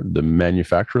car, the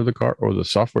manufacturer of the car, or the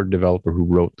software developer who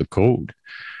wrote the code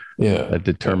that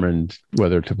determined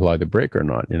whether to apply the brake or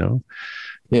not,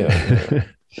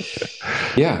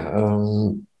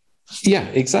 Yeah,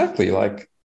 exactly. Like,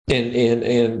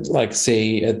 and like,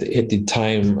 say at the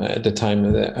time that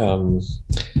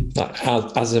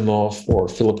Asimov or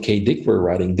Philip K. Dick were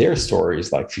writing their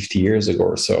stories like 50 years ago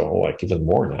or so, like even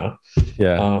more now.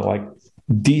 Like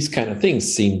these kind of things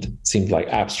seemed like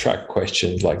abstract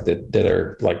questions, like that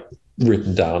are like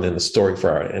written down in a story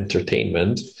for our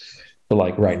entertainment. But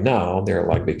like right now, they're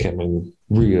like becoming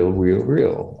real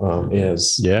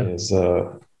as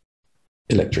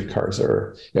electric cars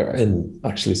and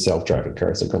actually self-driving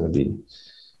cars are going to be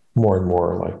more and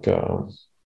more like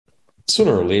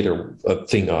sooner or later a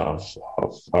thing of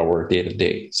our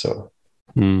day-to-day. So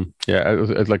like I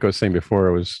was saying before,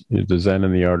 I was the Zen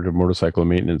and the Art of Motorcycle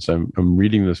Maintenance. I'm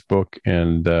reading this book,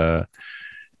 and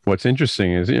what's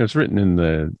interesting is it's written in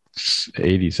the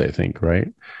 80s, I think, right?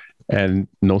 And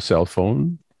no cell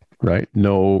phone, right?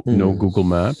 No Google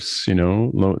Maps,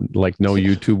 no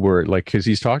YouTube, where like, because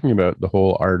he's talking about the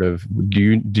whole art of do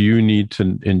you need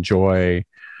to enjoy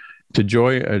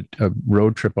a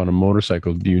road trip on a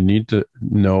motorcycle? Do you need to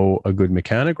know a good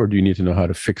mechanic, or do you need to know how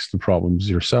to fix the problems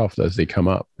yourself as they come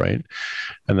up, right?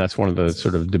 And that's one of the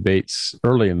sort of debates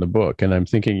early in the book. And I'm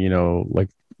thinking, like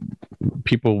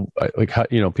people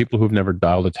people who've never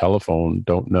dialed a telephone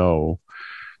don't know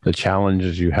the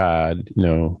challenges you had,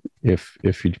 if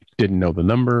you didn't know the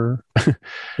number,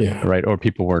 right? Or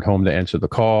people weren't home to answer the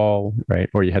call, right?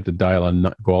 Or you had to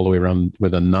go all the way around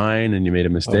with a 9 and you made a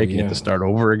mistake and you had to start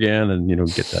over again and,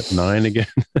 get that 9 again.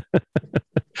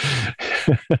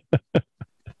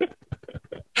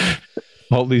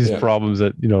 All these problems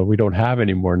that, we don't have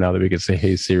anymore now that we can say,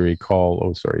 hey, Siri, call.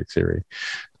 Oh, sorry, Siri.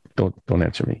 Don't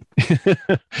answer me.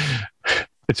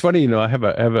 It's funny, I have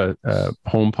a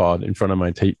HomePod in front of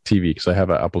my TV because I have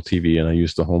an Apple TV and I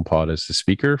use the HomePod as the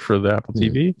speaker for the Apple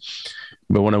TV.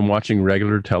 But when I'm watching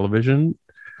regular television,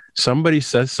 somebody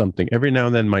says something. Every now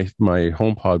and then my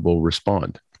HomePod will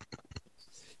respond.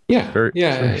 Very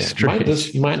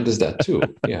mine does that too.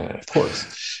 Yeah, of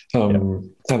course.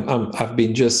 I've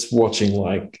been just watching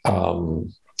like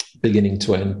beginning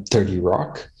to end 30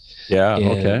 Rock.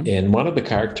 And one of the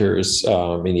characters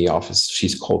in The Office,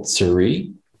 she's called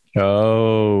Siri.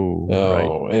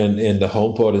 Right. And the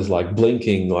HomePod is like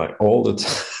blinking like all the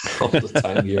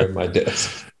time here at my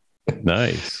desk.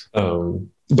 Nice.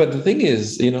 But the thing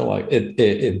is, like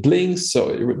it blinks, so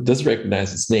it does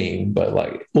recognize its name, but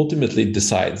like ultimately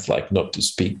decides like not to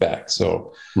speak back.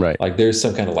 So like there's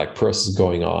some kind of like process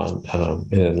going on, and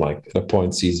then like at a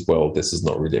point sees, well, this is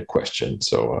not really a question,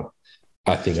 so.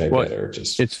 I think better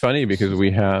just. It's funny because I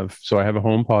have a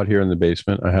HomePod here in the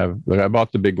basement. I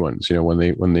bought the big ones, when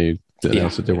they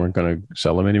announced that they weren't going to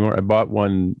sell them anymore. I bought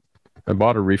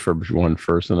a refurbished one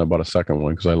first, and I bought a second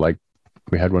one because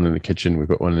we had one in the kitchen. We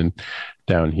put one in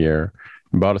down here.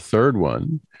 I bought a third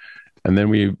one, and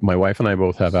then my wife and I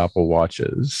both have Apple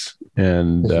Watches,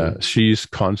 and she's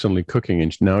constantly cooking,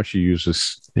 and now she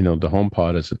uses the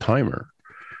HomePod as a timer.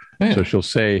 So she'll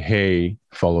say, "Hey,"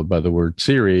 followed by the word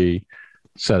Siri.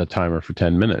 Set a timer for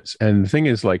 10 minutes. And the thing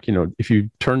is, like, if you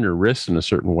turn your wrist in a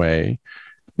certain way,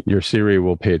 your Siri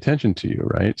will pay attention to you,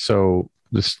 right? So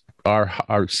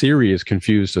our Siri is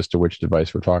confused as to which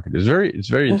device we're talking to. It's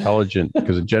very intelligent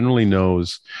because it generally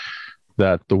knows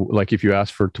that like if you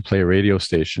ask for it to play a radio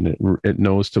station, it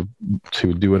knows to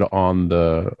do it on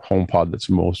the HomePod the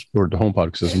HomePod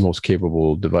because it's the most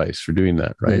capable device for doing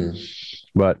that, right?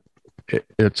 But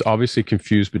it's obviously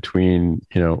confused between,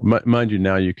 mind you,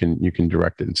 now you can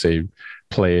direct it and say,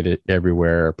 play it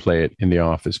everywhere, play it in the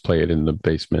office, play it in the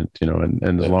basement, and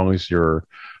as long as your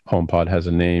HomePod has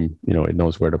a name, it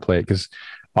knows where to play it. Because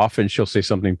often she'll say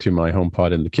something to my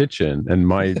HomePod in the kitchen, and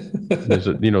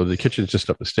the kitchen's just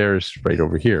up the stairs right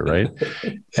over here, right?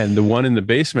 And the one in the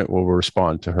basement will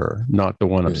respond to her, not the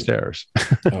one upstairs.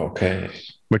 Okay.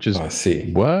 Which is, I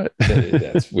see. What?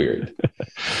 That's weird.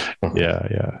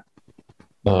 Yeah.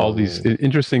 All these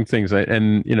interesting things,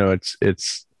 and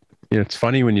it's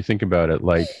funny when you think about it.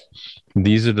 Like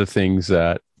these are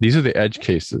the edge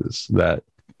cases that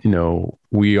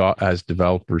we as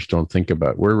developers don't think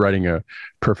about. We're writing a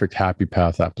perfect happy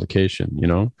path application,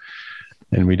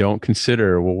 And we don't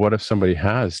consider, well, what if somebody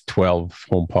has 12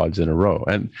 HomePods in a row?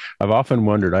 And I've often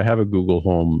wondered, I have a Google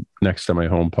Home next to my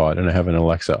HomePod and I have an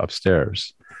Alexa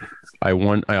upstairs. I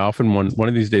often want, one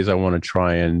of these days I want to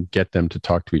try and get them to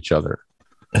talk to each other.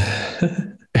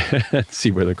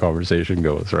 See where the conversation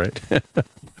goes, right?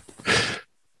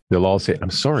 They'll all say,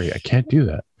 I'm sorry, I can't do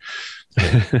that.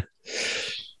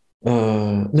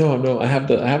 No, I have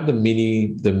the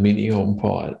mini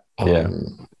HomePod.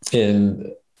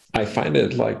 And I find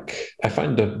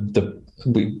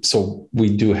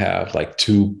we do have like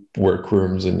two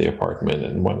workrooms in the apartment,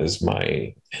 and one is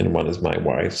my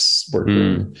wife's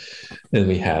workroom, and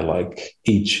we had like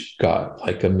each got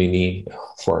like a mini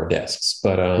for our desks,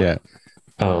 but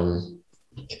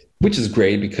which is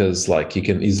great because like you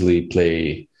can easily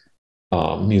play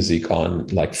music on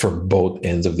like from both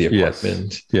ends of the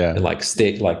apartment. Yeah. And like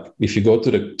stay like if you go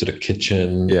to the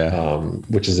kitchen,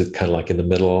 which is kind of like in the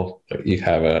middle, you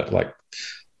have a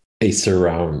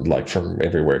surround like from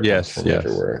everywhere.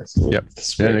 Everywhere. So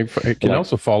and it can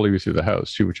also follow you through the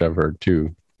house too, which I've heard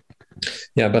too.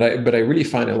 Yeah, but I really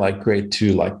find it like great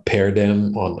to like pair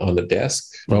them on the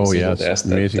desk. Desk.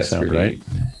 Amazing sound, really,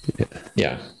 right?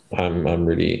 Yeah. I'm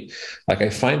really like, I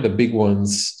find the big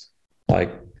ones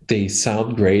like they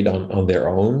sound great on their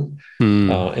own.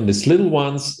 And these little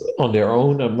ones on their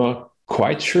own, I'm not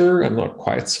quite sure. I'm not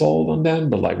quite sold on them.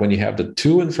 But like when you have the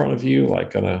two in front of you,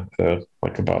 like on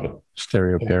like about a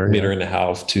stereo pair, meter and a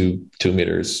half, 2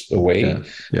 meters away,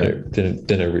 then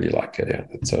I really like it.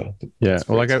 That's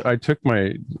well, like I took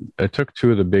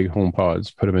two of the big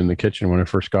HomePods, put them in the kitchen when I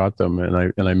first got them,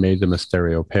 and I made them a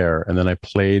stereo pair, and then I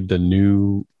played the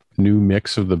new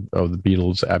mix of the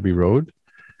Beatles' Abbey Road.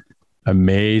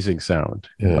 Amazing sound,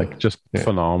 like just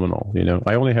phenomenal. You know,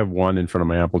 I only have one in front of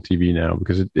my Apple TV now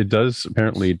because it does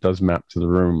map to the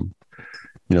room.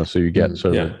 You know, so you get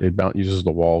it uses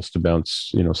the walls to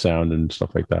bounce, sound and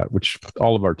stuff like that, which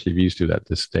all of our TVs do that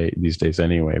these days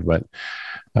anyway. But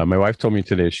my wife told me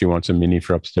today she wants a mini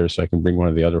for upstairs so I can bring one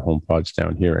of the other HomePods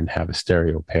down here and have a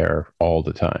stereo pair all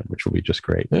the time, which will be just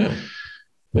great.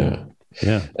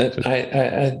 Yeah. And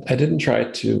I didn't try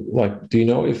to like. Do you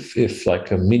know if like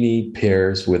a mini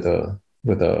pairs with a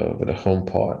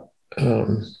HomePod?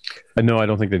 No, I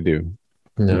don't think they do.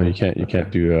 No, you can't. You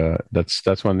can't do.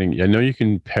 That's one thing. I know you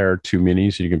can pair two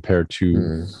minis. You can pair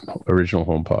two original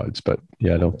HomePods, but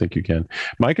I don't think you can.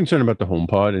 My concern about the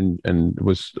HomePod and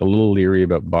was a little leery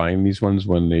about buying these ones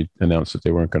when they announced that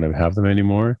they weren't going to have them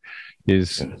anymore.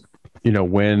 Is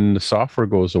when the software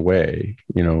goes away,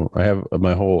 I have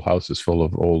my whole house is full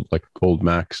of old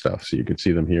Mac stuff, so you can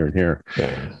see them here and here.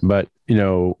 But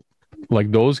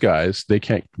like those guys, they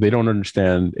don't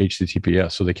understand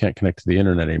HTTPS, so they can't connect to the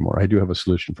internet anymore. I do have a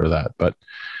solution for that, but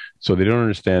so they don't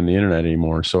understand the internet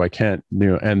anymore. So I can't,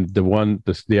 and the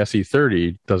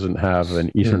SE30 doesn't have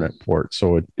an Ethernet port,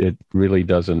 so it really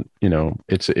doesn't.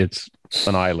 It's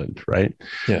an island, right?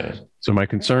 Yeah. So my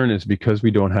concern is because we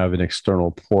don't have an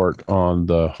external port on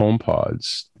the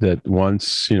HomePods, that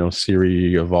once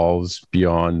Siri evolves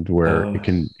beyond where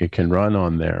it can run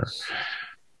on there,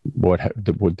 what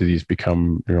do these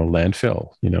become?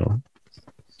 Landfill.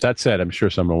 That said, I'm sure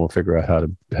someone will figure out how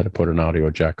to put an audio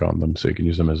jack on them so you can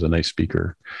use them as a nice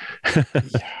speaker.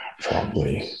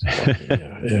 Probably.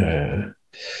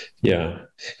 Yeah.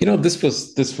 This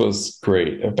was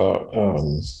great about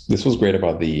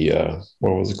the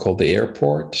what was it called? The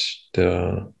airport?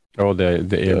 The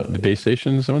base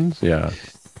stations ones? Yeah.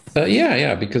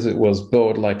 Because it was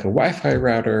both like a Wi-Fi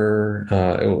router.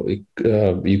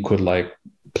 You could like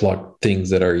plug things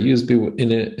that are USB in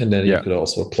it, and then you could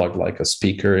also plug like a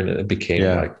speaker, and it became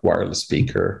like wireless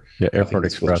speaker. Airport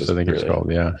Express, I think it's called.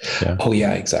 Yeah. Oh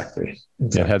yeah, exactly.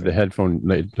 It had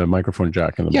the microphone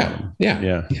jack in the bottom.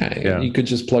 Yeah. You could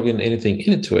just plug in anything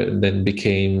into it, and then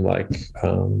became like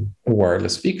a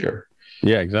wireless speaker.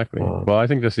 Yeah, exactly. Well, I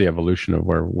think that's the evolution of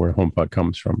where HomePod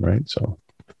comes from, right? So.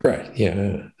 Right.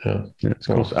 Yeah. It's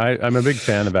cool. So I'm a big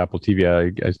fan of Apple TV.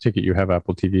 I take it you have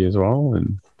Apple TV as well,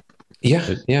 and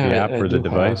the app or the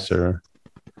device, or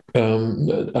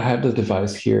I have the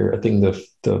device here. I think the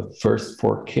first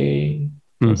 4K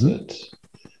was it.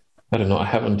 I don't know. I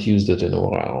haven't used it in a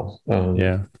while.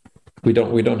 We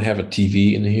don't have a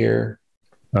TV in here.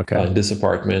 Okay. In this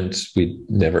apartment, we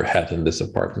never had in this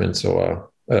apartment,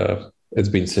 so it's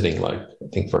been sitting like I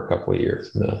think for a couple of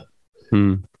years.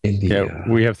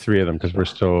 We have 3 of them because we're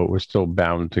still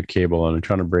bound to cable, and I'm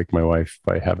trying to break my wife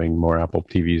by having more Apple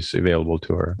TVs available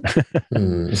to her.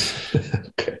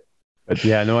 Okay. But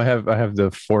I have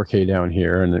the 4K down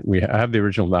here, and I have the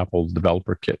original Apple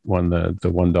developer kit one, the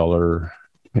 $1,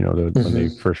 when they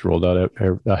first rolled out.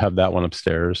 I have that one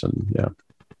upstairs, and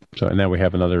So, and then we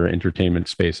have another entertainment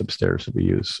space upstairs that we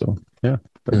use. So yeah,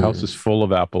 the house is full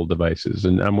of Apple devices,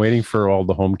 and I'm waiting for all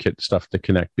the HomeKit stuff to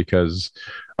connect because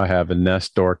I have a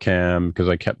Nest door cam because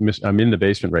I'm in the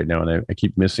basement right now, and I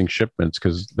keep missing shipments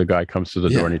because the guy comes to the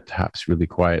door and he taps really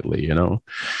quietly,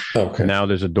 Okay. Now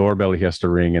there's a doorbell he has to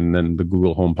ring, and then the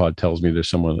Google HomePod tells me there's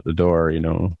someone at the door,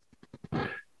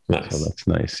 Nice. So that's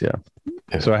nice. Yeah.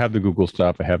 So I have the Google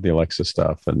stuff, I have the Alexa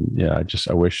stuff, and yeah,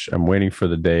 I'm waiting for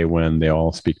the day when they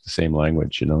all speak the same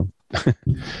language,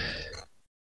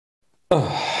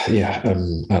 Oh, yeah. I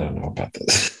don't know about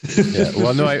this. Yeah.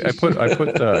 Well, no, I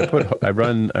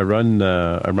run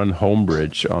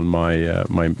Homebridge on I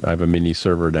have a mini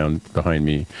server down behind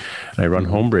me. And I run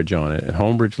Homebridge on it, and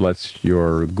Homebridge lets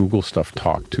your Google stuff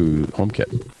talk to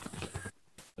HomeKit.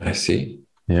 I see.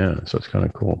 Yeah. So it's kind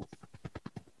of cool.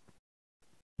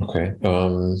 Okay.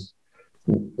 No,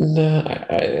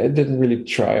 I didn't really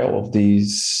try all of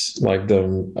these. Like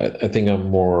I think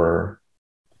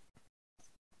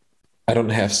I don't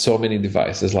have so many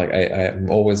devices. Like I'm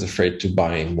always afraid to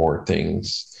buying more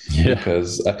things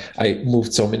because I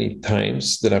moved so many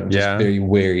times that I'm just very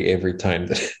wary every time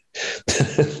that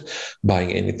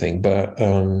buying anything. But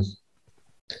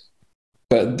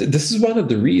this is one of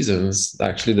the reasons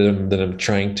actually that I'm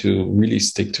trying to really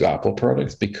stick to Apple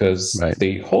products because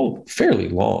they hold fairly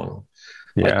long.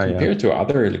 Compared to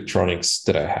other electronics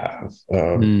that I have.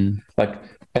 Like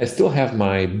I still have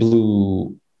my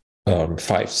blue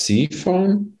 5C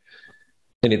phone,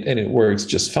 and it works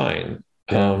just fine.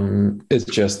 It's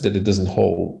just that it doesn't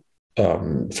hold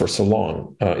for so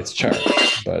long. It's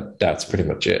charged, but that's pretty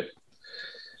much it.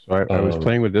 So I was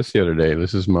playing with this the other day.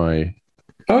 This is my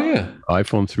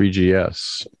iPhone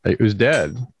 3GS. It was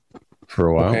dead for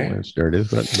a while. Okay. There it is,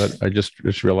 but I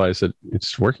just realized that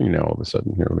it's working now all of a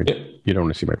sudden. Here, you don't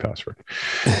want to see my password.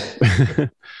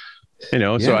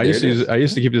 So I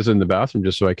used to keep this in the bathroom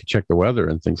just so I could check the weather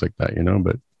and things like that,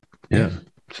 but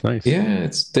it's nice. Yeah,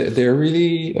 they're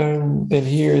really and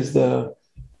here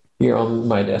on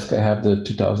my desk I have the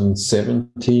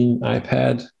 2017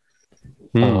 iPad,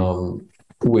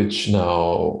 which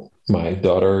now my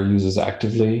daughter uses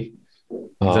actively. Is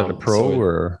that a Pro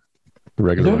or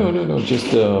regular? No,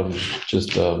 just run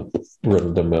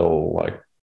of the mill, like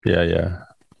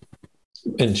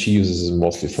and she uses it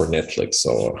mostly for Netflix.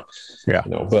 So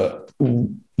but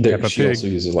she also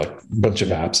uses like a bunch of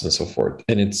apps and so forth,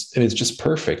 and it's just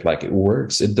perfect. Like it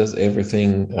works, it does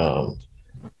everything, and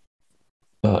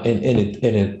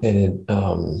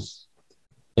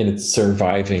it's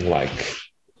surviving like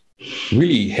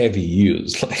really heavy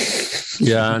use. I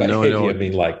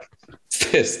mean like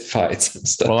fist fights and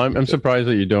stuff. Well, I'm surprised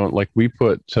that you don't. Like we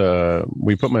put my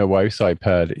wife's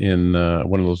iPad in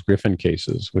one of those Griffin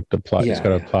cases with the it's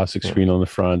got a plastic screen on the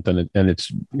front, and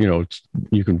it's you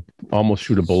can almost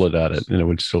shoot a bullet at it and it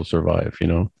would still survive,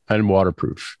 and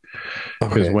waterproof.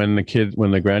 Because when the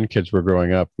grandkids were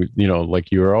growing up,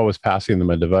 like you were always passing them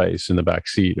a device in the back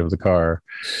seat of the car,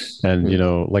 and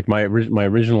like my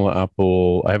original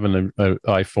Apple, I have an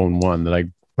iPhone 1 that I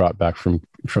brought back from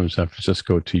San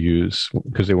Francisco to use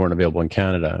because they weren't available in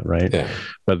Canada, right? Yeah.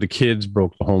 But the kids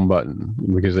broke the home button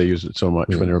because they used it so much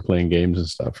when they were playing games and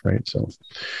stuff, right? So,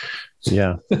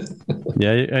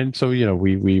 and so we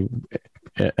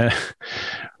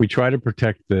try to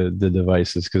protect the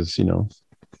devices because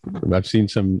I've seen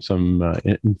some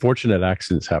unfortunate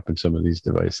accidents happen to some of these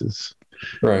devices.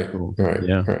 Right.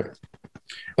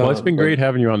 Well, it's been great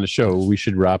having you on the show. We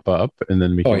should wrap up and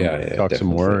then we can talk definitely. Some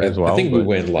more as well. I think we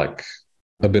went like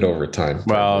a bit over time.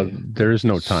 Well, there is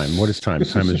no time. What is time?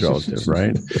 Time is relative,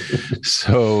 right?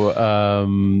 So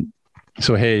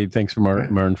hey, thanks for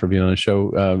Marin for being on the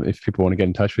show. If people want to get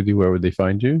in touch with you, where would they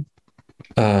find you?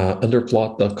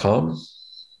 Underplot.com.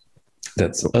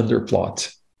 That's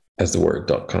underplot as the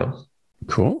word.com.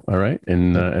 Cool. All right.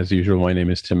 And as usual, my name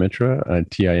is Tim Mitra,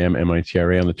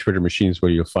 TIMMITRA on the Twitter machines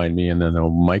where you'll find me. And then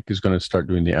Mike is going to start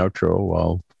doing the outro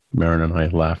while Marin and I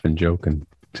laugh and joke and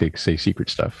say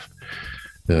secret stuff.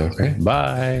 Okay.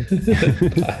 Bye.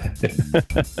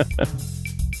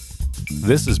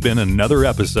 This has been another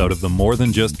episode of the More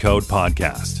Than Just Code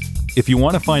podcast. If you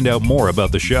want to find out more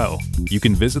about the show, you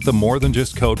can visit the More Than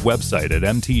Just Code website at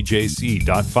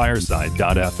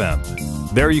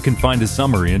mtjc.fireside.fm. There you can find a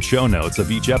summary and show notes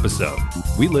of each episode.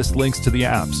 We list links to the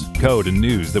apps, code, and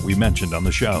news that we mentioned on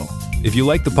the show. If you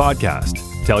like the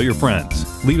podcast, tell your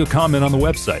friends, leave a comment on the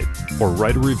website, or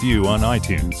write a review on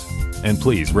iTunes. And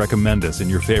please recommend us in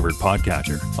your favorite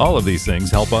podcatcher. All of these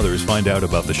things help others find out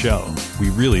about the show. We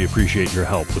really appreciate your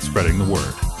help with spreading the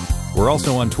word. We're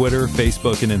also on Twitter,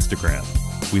 Facebook, and Instagram.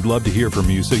 We'd love to hear from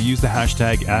you, so use the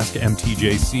hashtag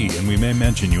AskMTJC and we may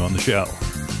mention you on the show.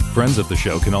 Friends of the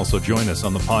show can also join us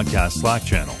on the podcast Slack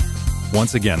channel.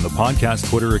 Once again, the podcast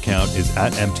Twitter account is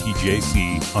at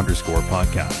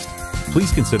MTJC_podcast.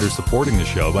 Please consider supporting the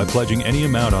show by pledging any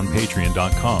amount on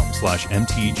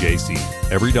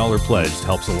patreon.com/MTJC. Every dollar pledged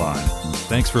helps a lot.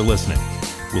 Thanks for listening.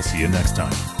 We'll see you next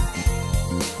time.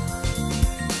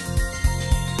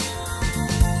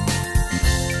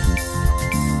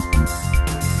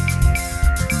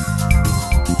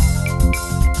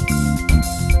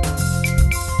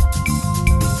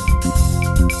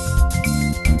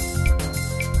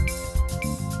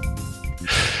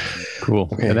 Cool.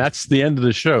 Okay. And that's the end of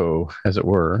the show, as it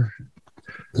were.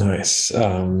 Nice.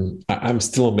 I'm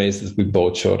still amazed that we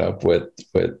both showed up with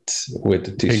the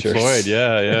t-shirts. Pink Floyd,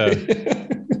 yeah.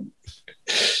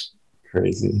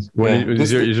 Crazy.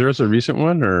 Is yours a recent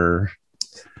one, or?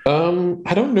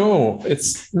 I don't know.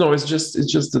 It's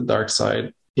just the Dark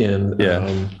Side. And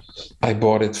I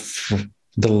bought it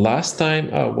the last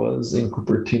time I was in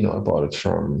Cupertino. I bought it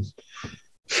from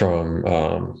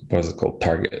what is it called?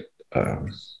 Target.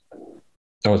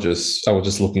 I was just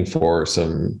looking for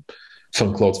some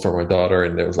fun clothes for my daughter,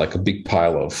 and there was like a big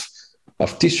pile of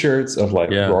t-shirts of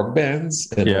rock bands.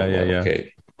 And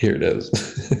okay, here it is.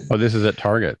 Oh, this is at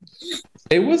Target.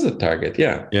 It was at Target,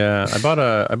 yeah. Yeah, I bought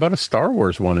a Star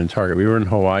Wars one in Target. We were in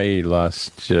Hawaii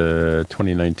last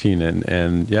 2019,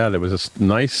 and yeah, there was a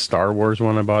nice Star Wars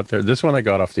one I bought there. This one I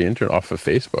got off the internet, off of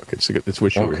Facebook. It's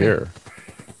Wish You Were Here.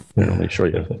 Let me show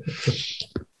you.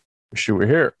 Wish You Were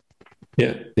Here.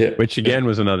 Yeah. Which again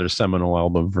was another seminal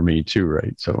album for me too,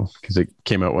 right? So because it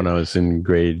came out when I was in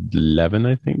grade 11,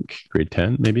 I think, grade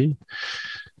 10 maybe.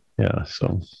 Yeah.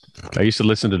 So I used to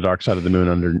listen to Dark Side of the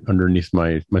Moon underneath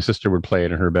my sister would play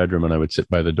it in her bedroom, and I would sit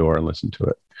by the door and listen to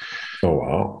it. Oh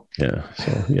wow. Yeah.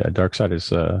 So yeah, Dark Side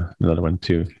is another one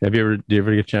too. Do you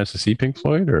ever get a chance to see Pink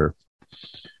Floyd, or?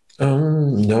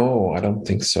 No, I don't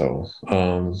think so.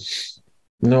 No,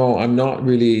 I'm not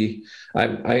really.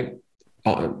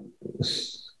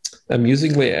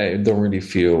 Amusingly, I don't really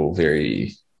feel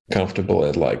very comfortable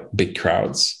at like big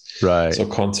crowds. Right. So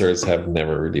concerts have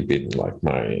never really been like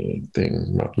my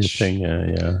thing much. Your thing,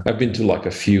 yeah. I've been to like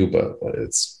a few, but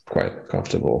it's quite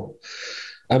comfortable.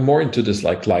 I'm more into this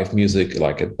like live music,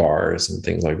 like at bars and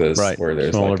things like this, right, where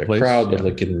there's smaller like a crowd, but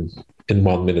like in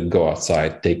 1 minute go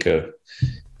outside, take a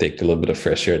little bit of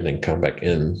fresh air, and then come back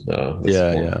in.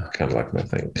 Kind of like my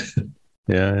thing.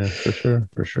 Yeah, for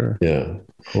sure. Yeah,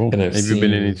 cool. And have you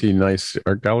been in any nice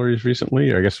art galleries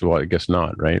recently? I guess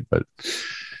not, right? But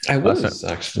I was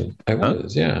actually. I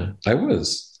was.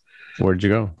 Where'd you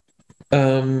go?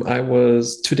 I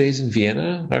was 2 days in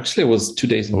Vienna. Actually, it was 2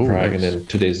 days in Prague, and then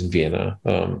 2 days in Vienna.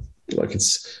 Like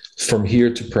it's from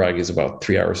here to Prague is about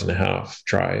 3.5 hours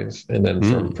drive, and then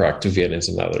from Prague to Vienna is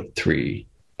another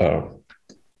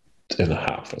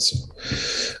 3.5 or so.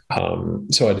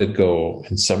 So I did go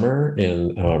in summer,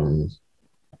 and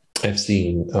I've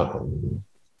seen there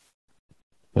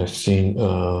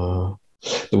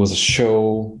was a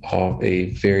show of a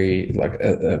very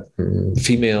a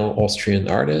female Austrian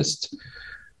artist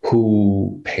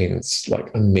who paints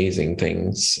like amazing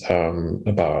things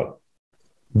about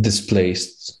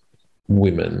displaced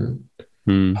women.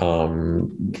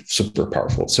 Super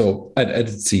powerful. So I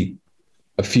did see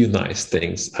a few nice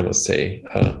things, I must say.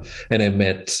 And I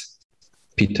met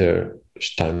Peter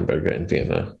Steinberger in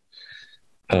Vienna.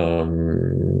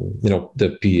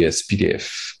 The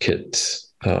PDF kit.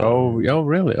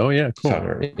 Really? Oh, yeah, cool.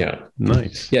 Founder. Yeah,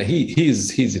 nice. Yeah,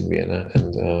 he's in Vienna,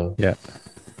 and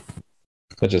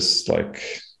I just like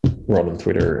wrote on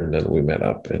Twitter, and then we met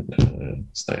up, and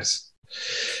it's nice.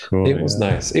 Cool, it was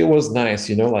nice. It was nice,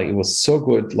 like it was so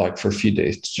good, like for a few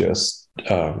days to just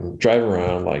drive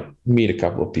around, like meet a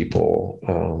couple of people,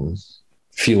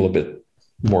 feel a bit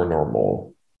more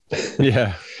normal.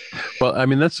 Yeah. Well, I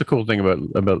mean, that's the cool thing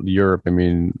about Europe. I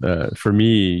mean, for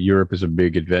me, Europe is a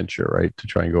big adventure, right? To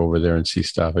try and go over there and see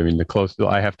stuff. I mean, I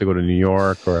have to go to New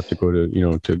York, or I have to go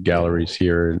to, to galleries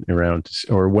here and around,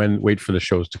 or wait for the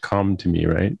shows to come to me,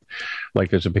 right? Like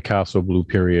there's a Picasso Blue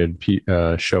Period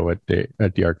show at the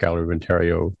Art Gallery of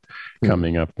Ontario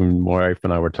coming up. And my wife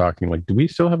and I were talking, like, do we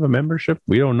still have a membership?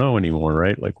 We don't know anymore,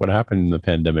 right? Like what happened in the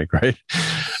pandemic, right?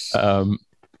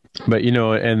 But,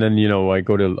 and then, I like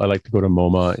to go to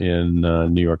MoMA in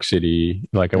New York City.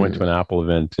 Like I went to an Apple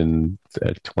event in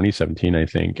 2017, I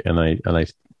think. And I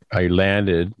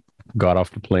landed, got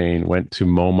off the plane, went to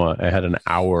MoMA. I had an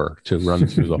hour to run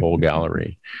through the whole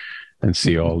gallery and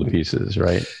see all the pieces.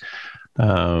 Right.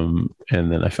 And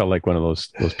then I felt like one of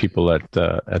those people at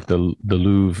the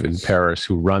Louvre in Paris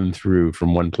who run through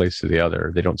from one place to the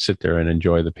other. They don't sit there and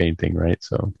enjoy the painting, right?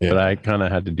 So, but I kind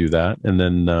of had to do that. And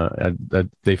then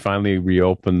they finally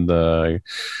reopened the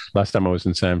last time I was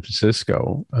in San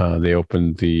Francisco. They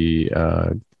opened the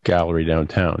gallery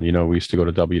downtown. We used to go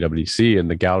to WWDC,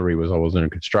 and the gallery was always under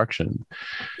construction.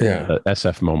 Yeah,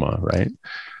 SF MoMA, right?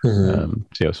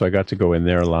 Mm-hmm. So I got to go in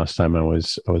there last time I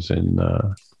was in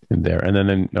there, and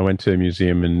then I went to a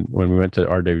museum, and when we went to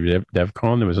RW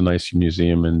DevCon, there was a nice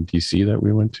museum in DC that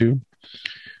we went to.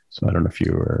 So I don't know if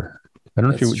you were. I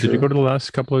don't know if you did. You go to the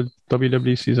last couple of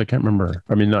WWDCs? I can't remember.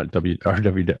 I mean, not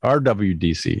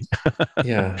RWDC.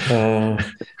 Yeah,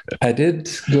 I did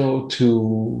go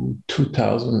to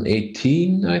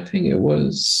 2018. I think it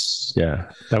was.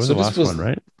 Yeah, that was the last one,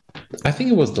 right? I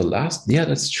think it was the last. Yeah,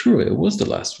 that's true. It was the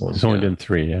last one. It's only been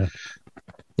 3. Yeah.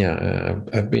 Yeah,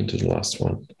 I've been to the last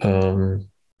one.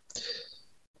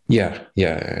 Yeah.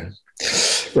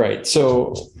 Right.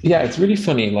 So, yeah, it's really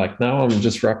funny. Like now I'm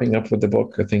just wrapping up with the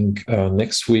book. I think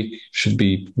next week should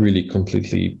be really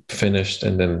completely finished.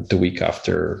 And then the week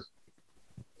after,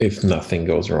 if nothing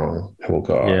goes wrong, I will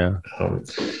go out. Yeah.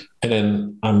 And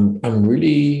then I'm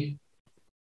really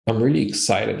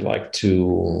excited, like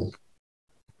to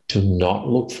not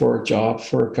look for a job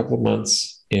for a couple of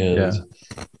months. And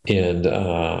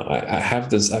I have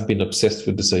this, I've been obsessed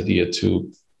with this idea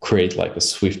to create like a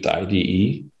Swift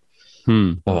IDE.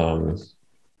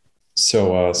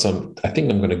 So I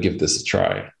think I'm going to give this a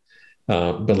try.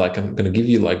 But like, I'm going to give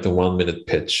you like the 1-minute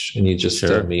pitch, and you just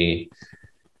tell me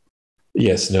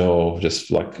yes, no,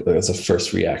 just like as a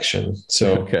first reaction.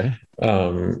 So,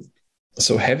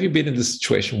 so have you been in the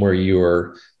situation where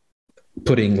you're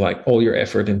putting like all your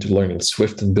effort into learning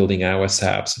Swift and building iOS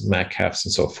apps and Mac apps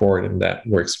and so forth, and that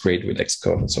works great with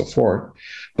Xcode and so forth,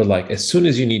 but like as soon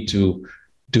as you need to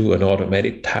do an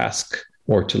automated task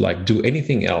or to like do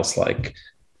anything else, like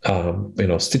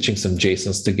stitching some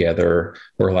JSONs together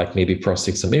or like maybe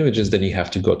processing some images, then you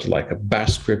have to go to like a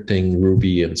bash scripting,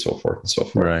 Ruby, and so forth and so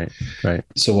forth. Right.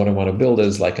 So what I want to build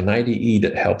is like an IDE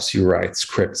that helps you write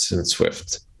scripts in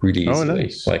Swift really easily. Oh,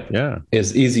 nice. Like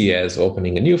as easy as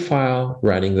opening a new file,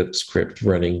 writing the script,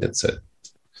 running, that's it.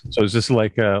 So is this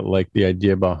like the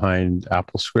idea behind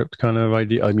AppleScript kind of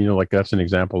idea? I mean, like that's an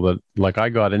example that like I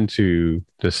got into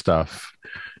this stuff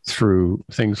through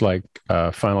things like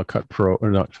Final Cut Pro,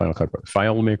 or not Final Cut Pro,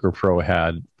 FileMaker Pro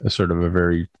had a sort of a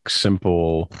very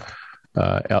simple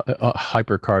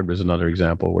HyperCard was another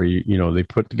example where they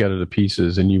put together the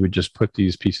pieces and you would just put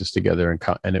these pieces together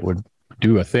and it would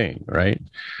do a thing, right?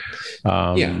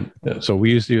 So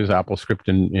we used to use AppleScript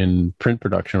in print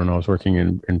production when I was working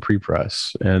in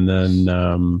pre-press, and then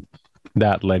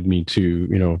that led me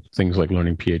to things like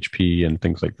learning PHP and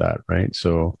things like that, right?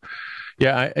 So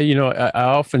yeah, I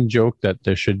often joke that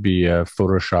there should be a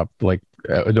Photoshop, like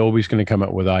Adobe's going to come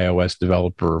out with iOS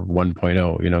Developer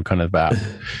 1.0, kind of that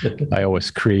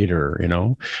iOS Creator,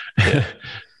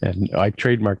 And I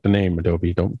trademarked the name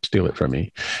Adobe. Don't steal it from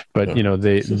me. But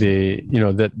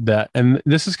that, and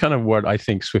this is kind of what I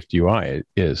think Swift UI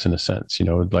is in a sense.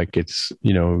 Like it's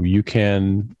you don't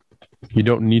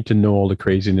need to know all the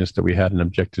craziness that we had in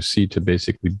Objective-C to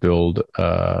basically build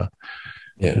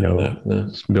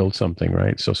build something,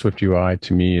 right? So Swift UI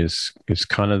to me is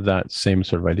kind of that same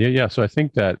sort of idea. Yeah. So I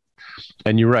think that.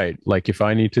 And you're right. Like if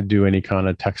I need to do any kind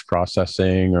of text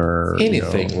processing or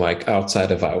anything like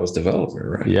outside of iOS development,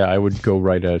 right? Yeah, I would go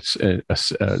write a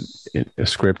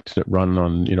script that run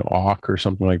on awk or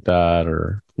something like that.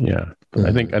 Or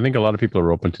I think a lot of people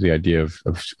are open to the idea of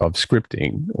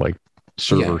scripting, like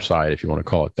server side, if you want to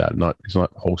call it that. It's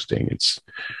not hosting. It's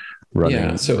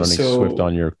running Swift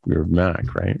on your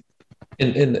Mac, right?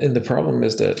 And the problem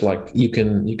is that like you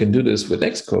can do this with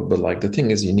Xcode, but like the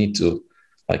thing is you need to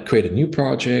like create a new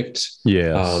project,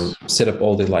 set up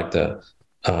all the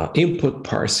input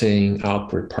parsing,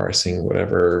 output parsing,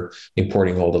 whatever,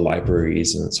 importing all the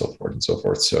libraries and so forth and so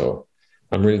forth. So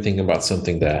I'm really thinking about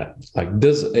something that like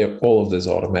does all of this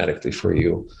automatically for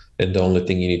you. And the only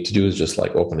thing you need to do is just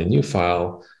like open a new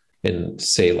file and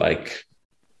say like,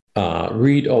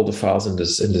 read all the files in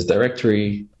this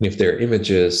directory. And if there are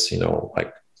images,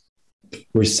 like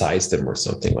resize them or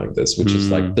something like this, which is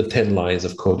like the 10 lines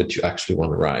of code that you actually want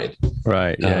to write.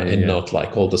 Right. Not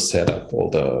like all the setup, all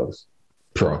the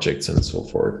projects and so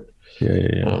forth.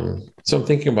 So I'm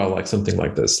thinking about like something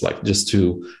like this, like just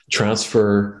to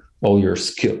transfer all your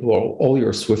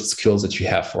Swift skills that you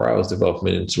have for iOS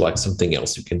development into like something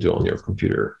else you can do on your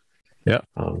computer.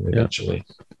 Eventually.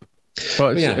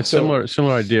 Well, it's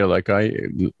similar idea. Like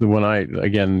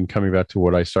again, coming back to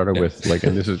what I started with, like,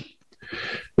 and this is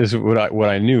is what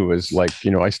I knew is like,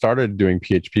 I started doing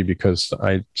PHP because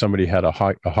somebody had a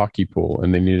hockey pool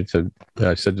and they needed to.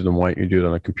 I said to them, "Why don't you do it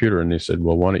on a computer?" And they said,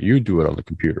 "Well, why don't you do it on the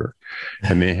computer?"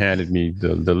 And they handed me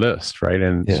the list, right?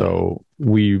 And so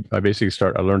I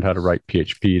basically I learned how to write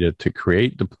PHP to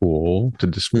create the pool, to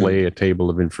display a table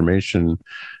of information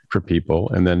for people,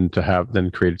 and then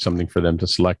created something for them to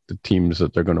select the teams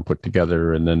that they're going to put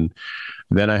together, and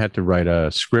then I had to write a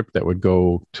script that would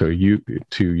go to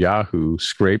Yahoo,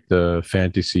 scrape the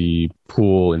fantasy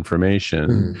pool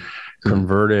information,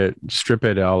 convert it, strip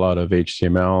it all out of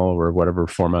HTML or whatever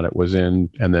format it was in,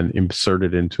 and then insert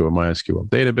it into a MySQL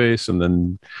database. And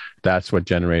then that's what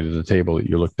generated the table that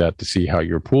you looked at to see how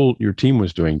your team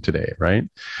was doing today, right?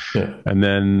 Yeah. And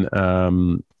then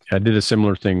I did a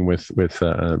similar thing with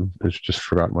I've just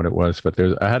forgotten what it was, but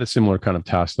I had a similar kind of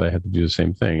task that I had to do the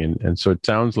same thing. And so it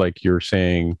sounds like you're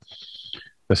saying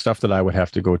the stuff that I would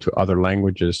have to go to other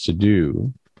languages to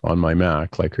do on my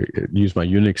Mac, like use my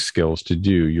Unix skills to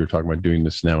do. You're talking about doing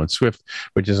this now in Swift,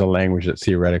 which is a language that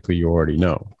theoretically you already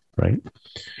know, right?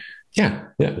 Yeah.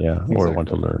 Exactly. Or want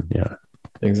to learn. Yeah,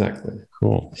 exactly.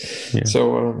 Cool. Yeah.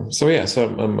 So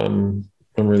I'm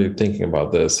really thinking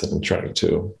about this and trying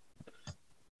to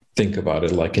think about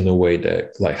it like in a way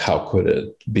that like how could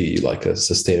it be like a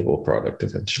sustainable product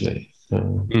eventually.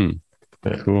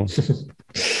 Cool.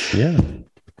 Yeah.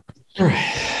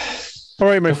 All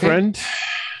right, my friend.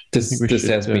 This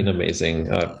has been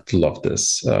amazing. I love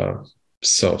this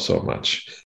so much.